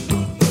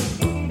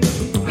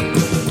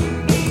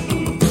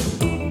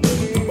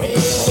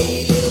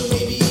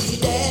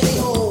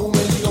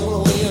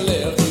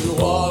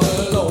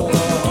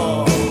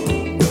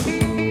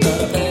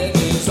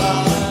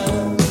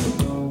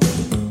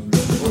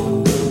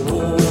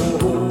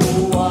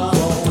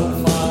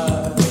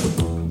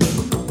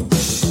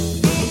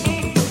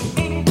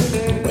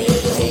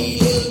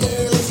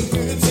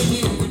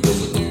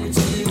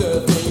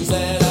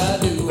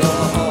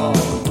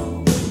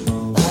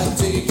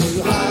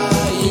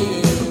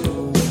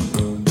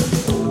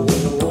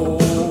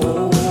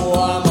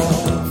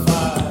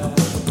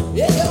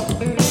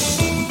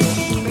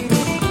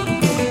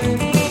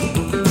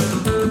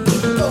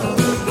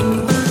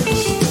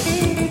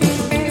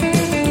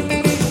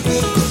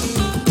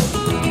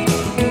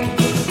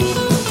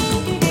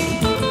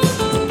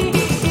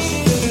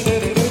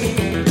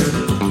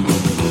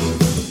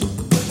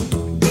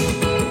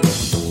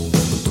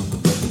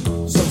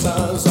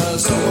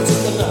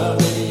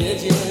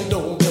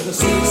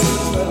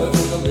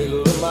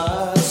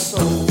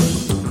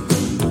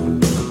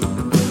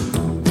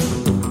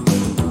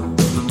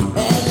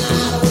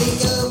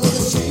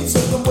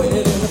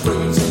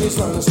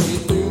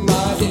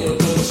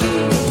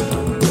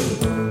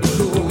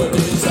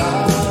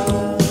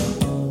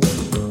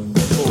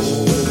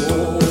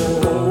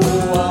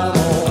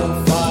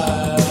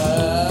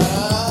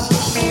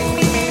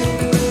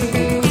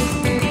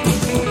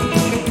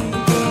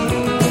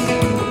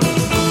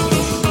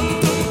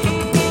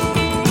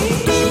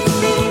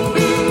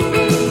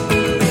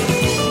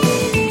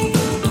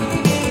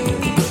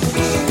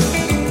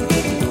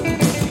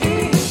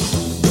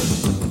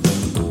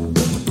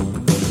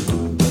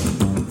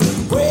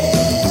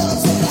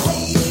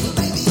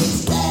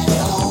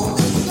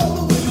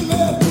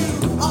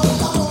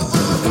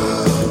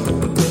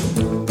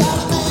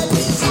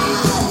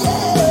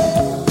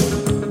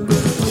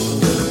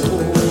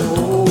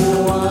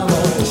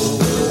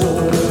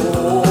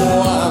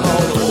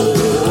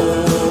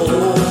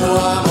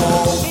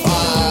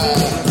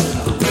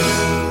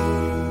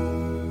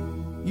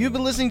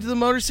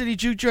 Motor City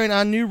Juke Joint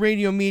on New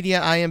Radio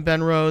Media. I am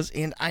Ben Rose,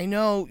 and I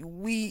know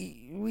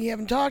we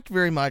haven't talked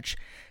very much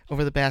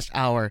over the past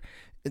hour.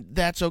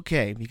 That's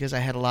okay, because I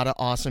had a lot of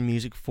awesome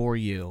music for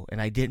you,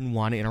 and I didn't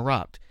want to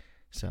interrupt.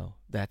 So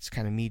that's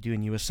kind of me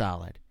doing you a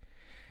solid.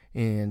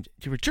 And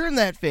to return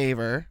that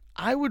favor,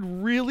 I would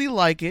really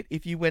like it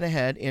if you went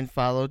ahead and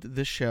followed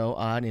the show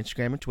on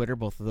Instagram and Twitter.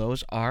 Both of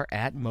those are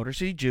at Motor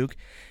City Juke,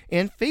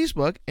 and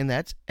Facebook, and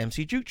that's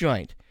MC Juke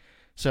Joint.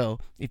 So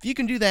if you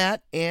can do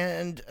that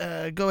and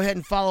go ahead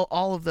and follow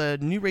all of the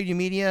New Radio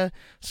Media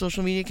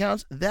social media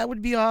accounts, that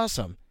would be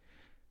awesome.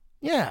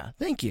 Yeah,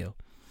 thank you.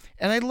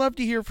 And I'd love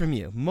to hear from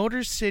you.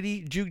 Motor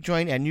City Juke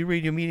Joint at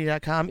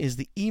newradiomedia.com is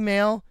the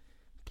email.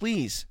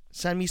 Please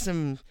send me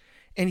some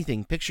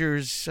anything,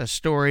 pictures, a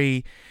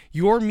story,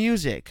 your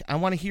music. I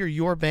want to hear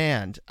your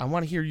band. I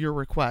want to hear your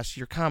requests,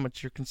 your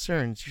comments, your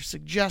concerns, your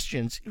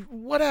suggestions,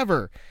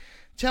 whatever.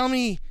 Tell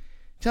me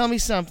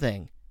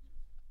something.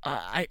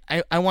 I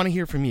want to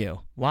hear from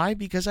you. Why?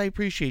 Because I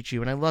appreciate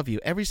you and I love you.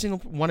 Every single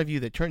one of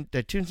you that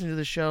tunes into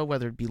the show,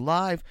 whether it be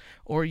live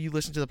or you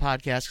listen to the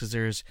podcast, because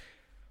there's,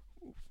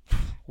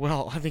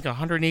 well, I think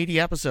 180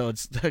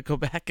 episodes to go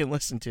back and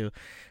listen to.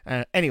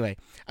 Anyway,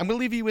 I'm going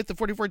to leave you with the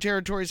 44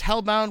 Territories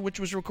Hellbound, which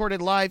was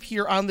recorded live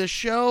here on this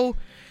show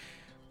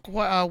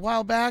a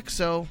while back.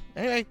 So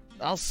anyway,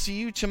 I'll see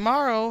you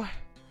tomorrow.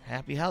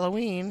 Happy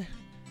Halloween.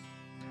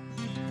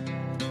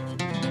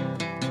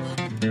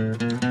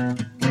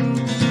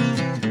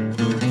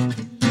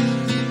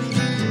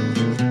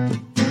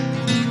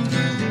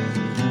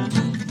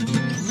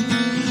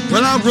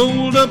 Well, I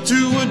rolled up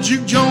to a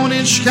juke joint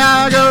in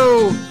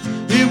Chicago.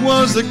 It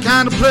was the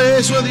kind of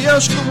place where the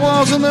usher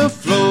walls and the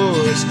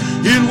floors.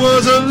 It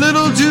was a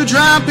little too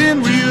drop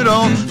in real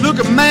on. Look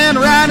a man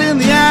right in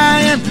the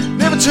eye and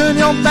never turn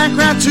your back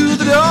right to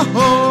the door.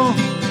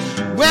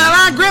 Well,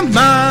 I grabbed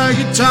my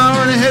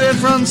guitar and headed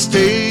front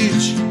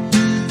stage,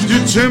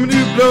 determined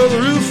to blow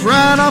the roof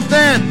right off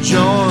that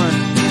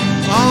joint.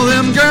 All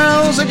them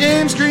girls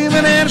again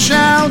screaming and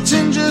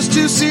shouting just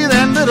to see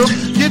that little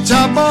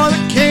guitar boy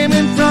that came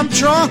in from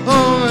Troy.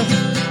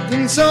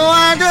 And so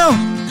I go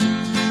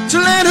to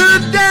let her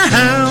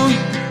down.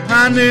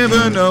 I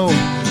never know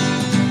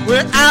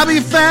where I'll be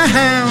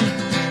found.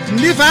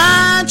 And if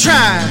I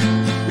try,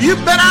 you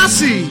bet I'll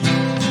see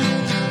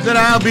that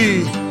I'll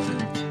be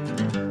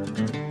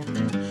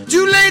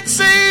too late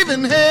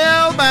saving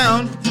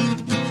hellbound.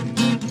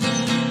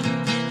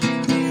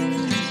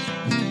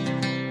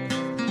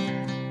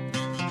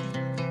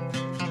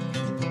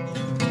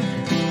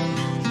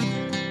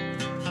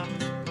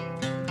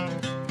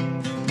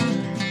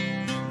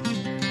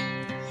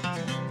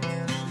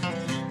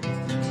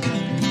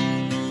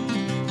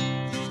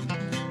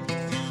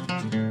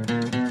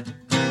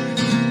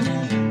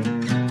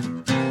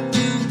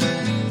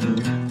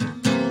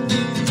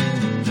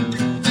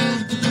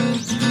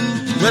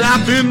 Well,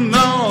 I've been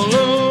all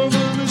over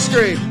this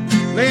great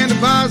land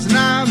of Oz, and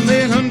I've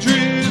met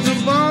hundreds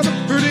of all the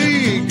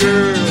pretty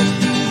girls.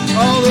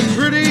 All the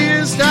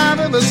prettiest I've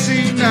ever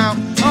seen now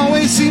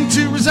always seem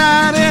to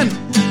reside in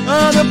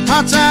other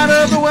parts out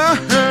of the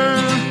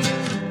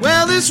world.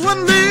 Well, this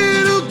one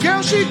little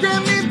girl, she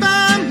grabbed me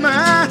by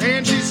my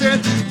hand. She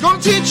said,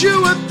 gonna teach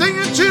you a thing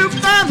or two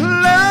about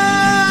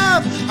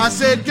love. I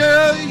said,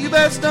 girl, you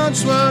best not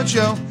what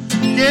you're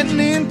getting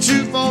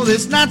into, for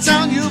this night's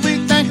out, you'll be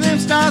thanking them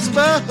stars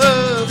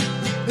above.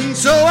 And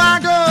so I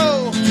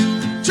go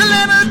to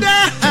let her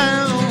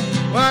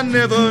down. Well, I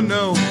never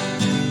know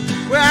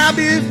where I'll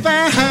be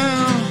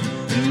found.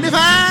 And if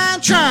I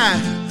try,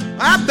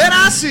 I bet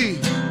I see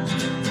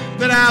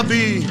that I'll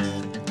be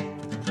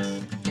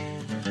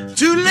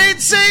too late,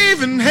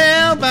 saving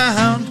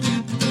hellbound.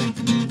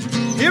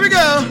 Here we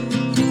go.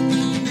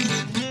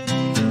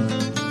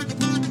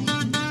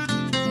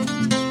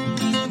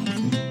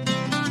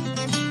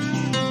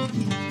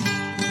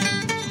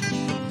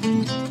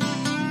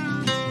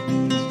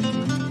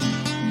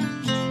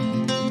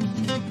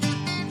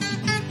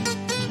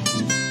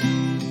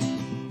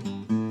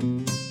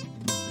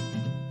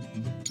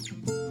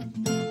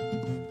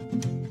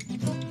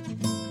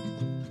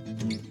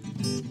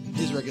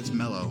 Here's where it gets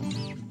mellow.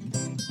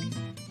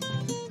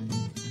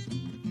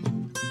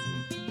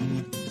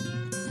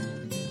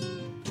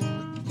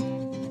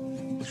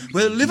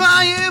 Well, if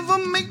I ever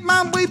make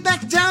my way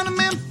back down to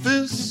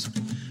Memphis,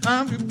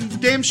 I'm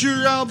damn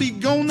sure I'll be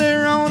going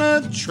there on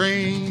a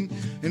train.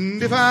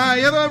 And if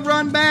I ever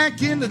run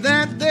back into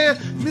that there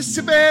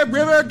Mississippi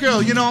River,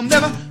 girl, you know I'm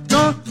never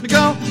gonna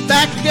go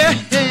back again.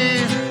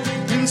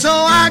 And so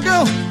I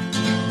go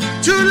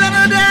to let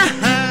her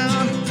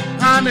down.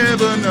 I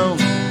never know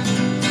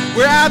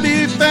where I'll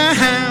be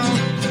found.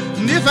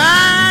 And if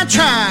I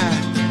try,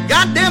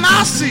 goddamn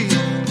I'll see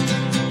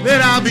that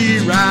I'll be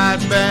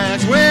right back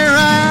where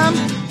I'm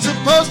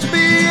supposed to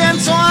be. And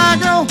so I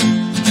go,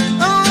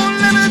 oh,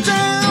 let her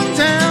down,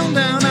 down,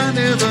 down. I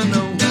never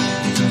know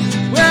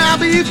where I'll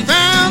be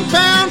found.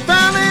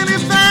 And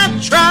if I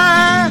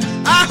try,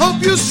 I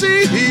hope you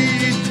see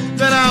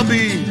that I'll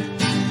be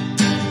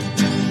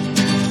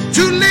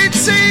too late,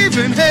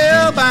 saving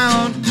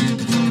hellbound.